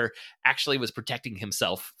healing factor actually was protecting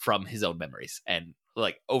himself from his own memories and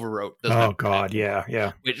like overwrote those. Oh God,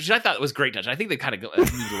 yeah. Which I thought was great touch. I think they kind of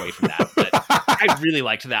moved away from that, but I really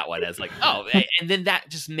liked that one as like, and then that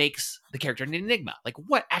just makes the character an enigma. Like,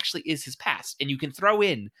 what actually is his past? And you can throw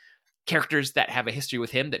in characters that have a history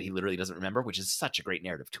with him that he literally doesn't remember, which is such a great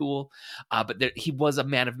narrative tool. But he was a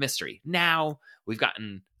man of mystery. Now we've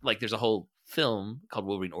gotten like there's a whole film called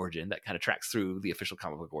Wolverine Origin that kind of tracks through the official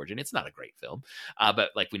comic book origin. It's not a great film, but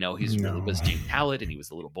like we know really was James Howlett and he was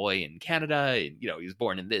a little boy in Canada, and he was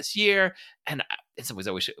born in this year. And in some ways,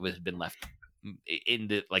 I wish it would have been left in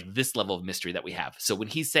the like this level of mystery that we have. So when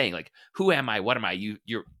he's saying like, "Who am I? What am I?"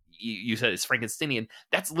 You said it's Frankensteinian.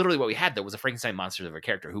 That's literally what we had. There was a Frankenstein monster of a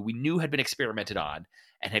character who we knew had been experimented on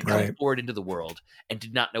and had come forward into the world and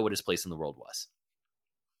did not know what his place in the world was.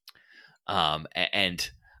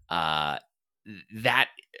 That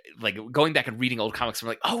like going back and reading old comics, we're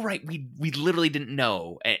like, oh right, we literally didn't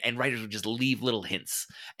know, and writers would just leave little hints,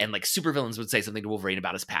 and like supervillains would say something to Wolverine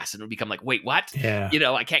about his past, and it would become like, wait, what? Yeah.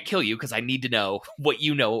 I can't kill you because I need to know what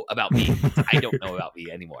you know about me. I don't know about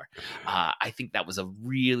me anymore. I think that was a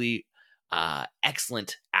really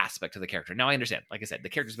excellent aspect of the character. Now I understand, like I said, the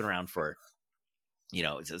character's been around for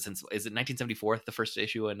since is it 1974 the first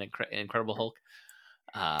issue in Incredible Hulk?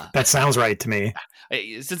 That sounds right to me.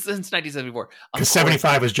 Since 1974. Because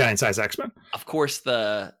 75 was Giant Size X-Men. Of course,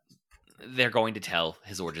 they're going to tell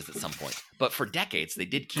his origins at some point. But for decades, they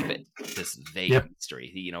did keep it this vague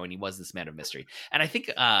mystery, and he was this man of mystery. And I think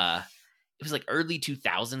it was like early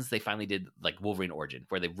 2000s, they finally did like Wolverine Origin,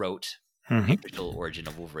 where they wrote the official origin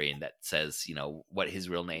of Wolverine that says, what his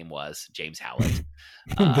real name was, James Howlett.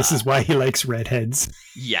 This is why he likes redheads.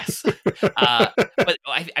 Yes. But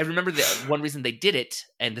I remember that one reason they did it,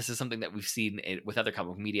 and this is something that we've seen with other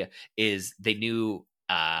comic book media, is they knew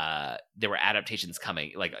there were adaptations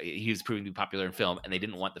coming. Like, he was proving to be popular in film, and they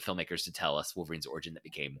didn't want the filmmakers to tell us Wolverine's origin that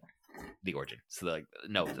became the origin. So they're like,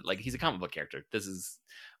 no, like, he's a comic book character.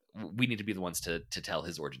 We need to be the ones to tell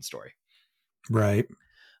his origin story. Right.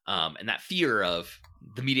 And that fear of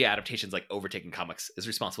the media adaptations like overtaking comics is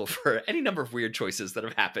responsible for any number of weird choices that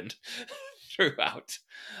have happened throughout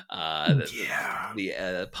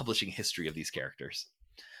the publishing history of these characters.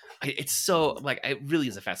 It's so, like, it really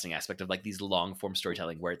is a fascinating aspect of like these long form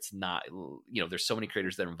storytelling where it's not, there's so many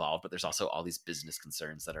creators that are involved, but there's also all these business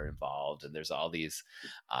concerns that are involved, and there's all these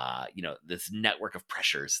this network of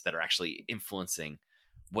pressures that are actually influencing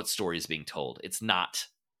what story is being told. It's not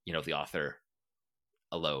the author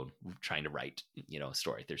alone trying to write a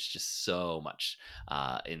story. There's just so much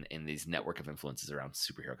in these network of influences around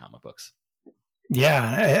superhero comic books.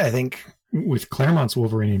 Yeah, I think with Claremont's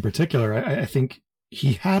Wolverine in particular, I think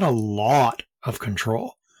he had a lot of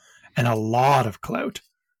control and a lot of clout.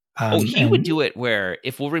 He would do it where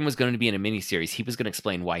if Wolverine was going to be in a miniseries, he was going to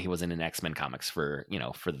explain why he wasn't in X-Men comics for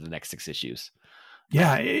the next 6 issues.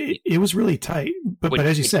 Yeah, it was really tight. But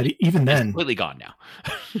as you said, even then, it's completely gone now.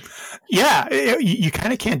 Yeah, you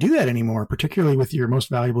kind of can't do that anymore, particularly with your most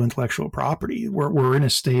valuable intellectual property. We're in a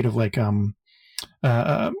state of like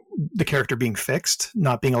the character being fixed,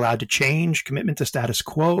 not being allowed to change, commitment to status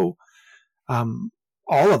quo,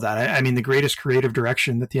 all of that. I mean, the greatest creative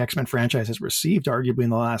direction that the X-Men franchise has received, arguably in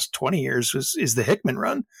the last 20 years, is the Hickman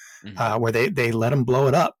run, where they let him blow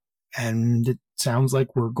it up, and it sounds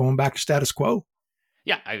like we're going back to status quo.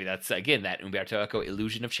 Yeah, I mean, that's, again, that Umberto Eco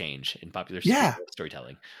illusion of change in popular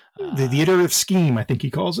storytelling. The iterative scheme, I think he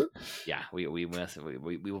calls it. Yeah, we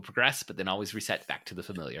will progress, but then always reset back to the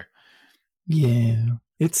familiar. Yeah,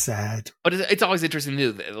 it's sad. But it's always interesting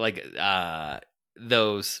to do, like,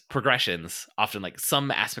 those progressions, often, like, some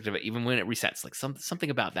aspect of it, even when it resets, like, something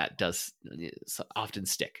about that does often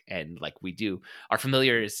stick. And, like, our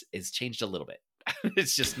familiar is changed a little bit.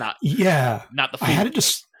 It's just not the food.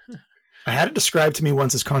 I had it described to me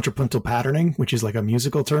once as contrapuntal patterning, which is like a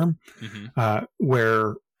musical term,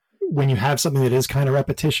 where when you have something that is kind of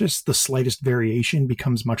repetitious, the slightest variation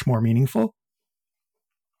becomes much more meaningful.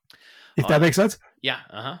 If that makes sense?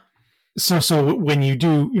 Yeah. So when you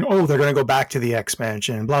do, they're going to go back to the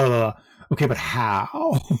expansion, blah, blah, blah. Okay, but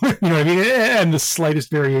how? You know what I mean? And the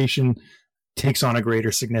slightest variation takes on a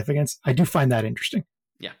greater significance. I do find that interesting.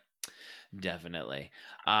 Yeah, definitely.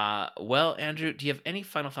 Well, Andrew, do you have any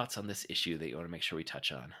final thoughts on this issue that you want to make sure we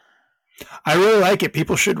touch on? I really like it.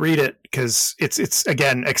 People should read it because it's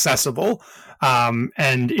again accessible.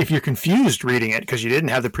 And if you're confused reading it because you didn't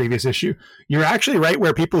have the previous issue, you're actually right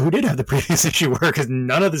where people who did have the previous issue were, because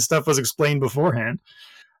none of this stuff was explained beforehand.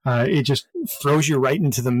 It just throws you right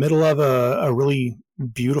into the middle of a really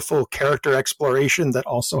beautiful character exploration that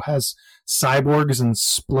also has cyborgs and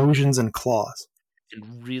explosions and claws.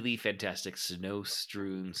 And really fantastic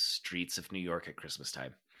snow-strewn streets of New York at Christmas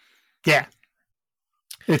time. Yeah.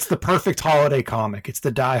 It's the perfect holiday comic. It's the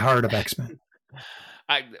Die Hard of X-Men.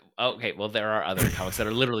 Okay, well, there are other comics that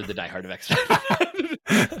are literally the Die Hard of X-Men.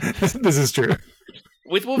 This is true.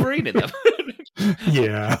 With Wolverine in them.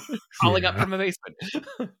 Yeah. Crawling up from a basement.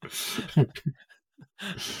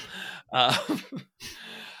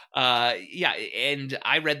 And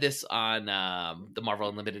I read this on the Marvel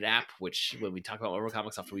Unlimited app, which, when we talk about Marvel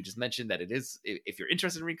Comics, after we just mentioned that it is, if you're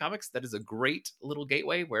interested in reading comics, that is a great little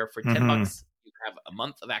gateway where for $10 you have a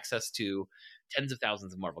month of access to tens of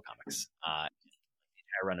thousands of Marvel comics. The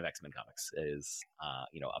entire run of X-Men comics is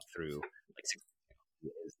up through like 6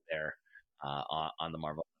 is there on the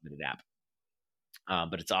Marvel Unlimited app.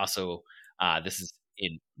 But it's also this is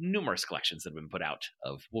in numerous collections that have been put out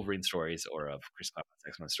of Wolverine stories or of Chris Claremont's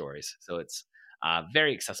X-Men stories. So it's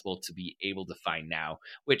very accessible to be able to find now,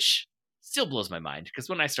 which still blows my mind, because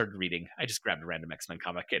when I started reading, I just grabbed a random X-Men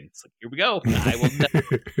comic and it's like, here we go. I will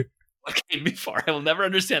never what came before. I will never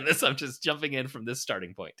understand this. I'm just jumping in from this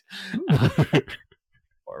starting point.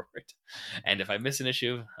 Forward. And if I miss an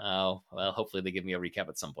issue, well, hopefully they give me a recap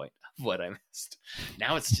at some point of what I missed.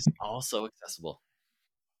 Now it's just all so accessible.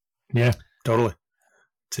 Yeah, totally.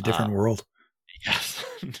 It's a different world. Yes,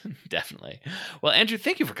 Definitely. Well, Andrew,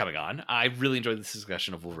 thank you for coming on. I really enjoyed this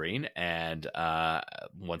discussion of Wolverine, and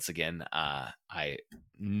once again, I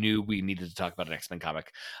knew we needed to talk about an X-Men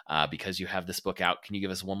comic because you have this book out. Can you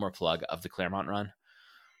give us one more plug of the Claremont run?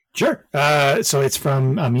 Sure. So it's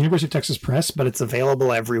from University of Texas Press, but it's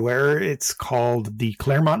available everywhere. It's called The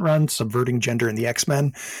Claremont Run, Subverting Gender in the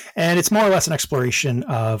X-Men. And it's more or less an exploration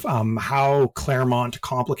of how Claremont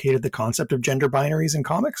complicated the concept of gender binaries in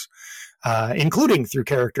comics, including through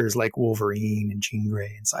characters like Wolverine and Jean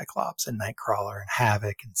Grey and Cyclops and Nightcrawler and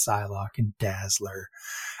Havoc and Psylocke and Dazzler.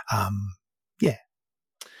 Yeah.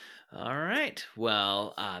 All right.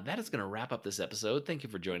 Well, that is going to wrap up this episode. Thank you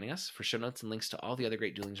for joining us. For show notes and links to all the other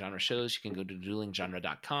great Dueling Genre shows, you can go to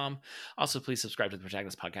duelinggenre.com. Also, please subscribe to the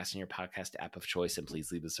Protagonist Podcast in your podcast app of choice, and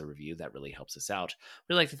please leave us a review. That really helps us out.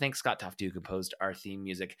 We'd like to thank Scott Tofty, who composed our theme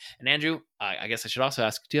music. And Andrew, I guess I should also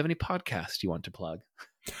ask, do you have any podcasts you want to plug?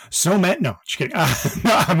 So Matt, no, just kidding.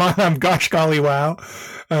 No, I'm Gosh Golly Wow,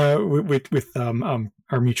 with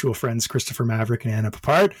our mutual friends Christopher Maverick and Anna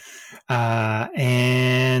Papard,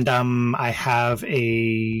 and I have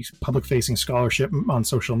a public-facing scholarship on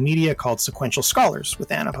social media called Sequential Scholars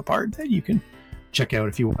with Anna Papard that you can check out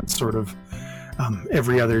if you want sort of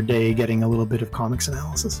every other day getting a little bit of comics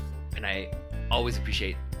analysis. And I always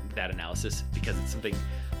appreciate that analysis because it's something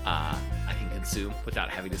I can consume without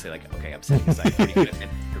having to say like, okay, I'm setting aside 30 minutes and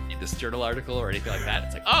read this journal article or anything like that.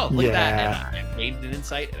 It's like, oh, look at that, and I gained an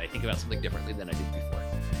insight, and I think about something differently than I did before.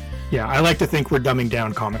 Yeah, I like to think we're dumbing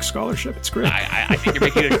down comic scholarship. It's great. I think you're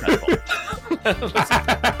making it incredible.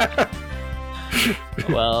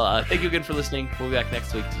 Well, thank you again for listening. We'll be back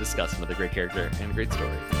next week to discuss another great character and a great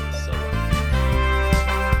story. So.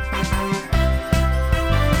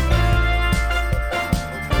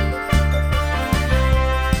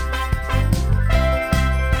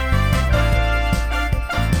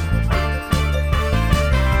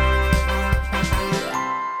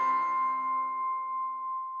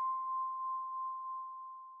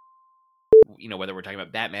 Whether we're talking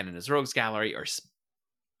about Batman and his rogues gallery or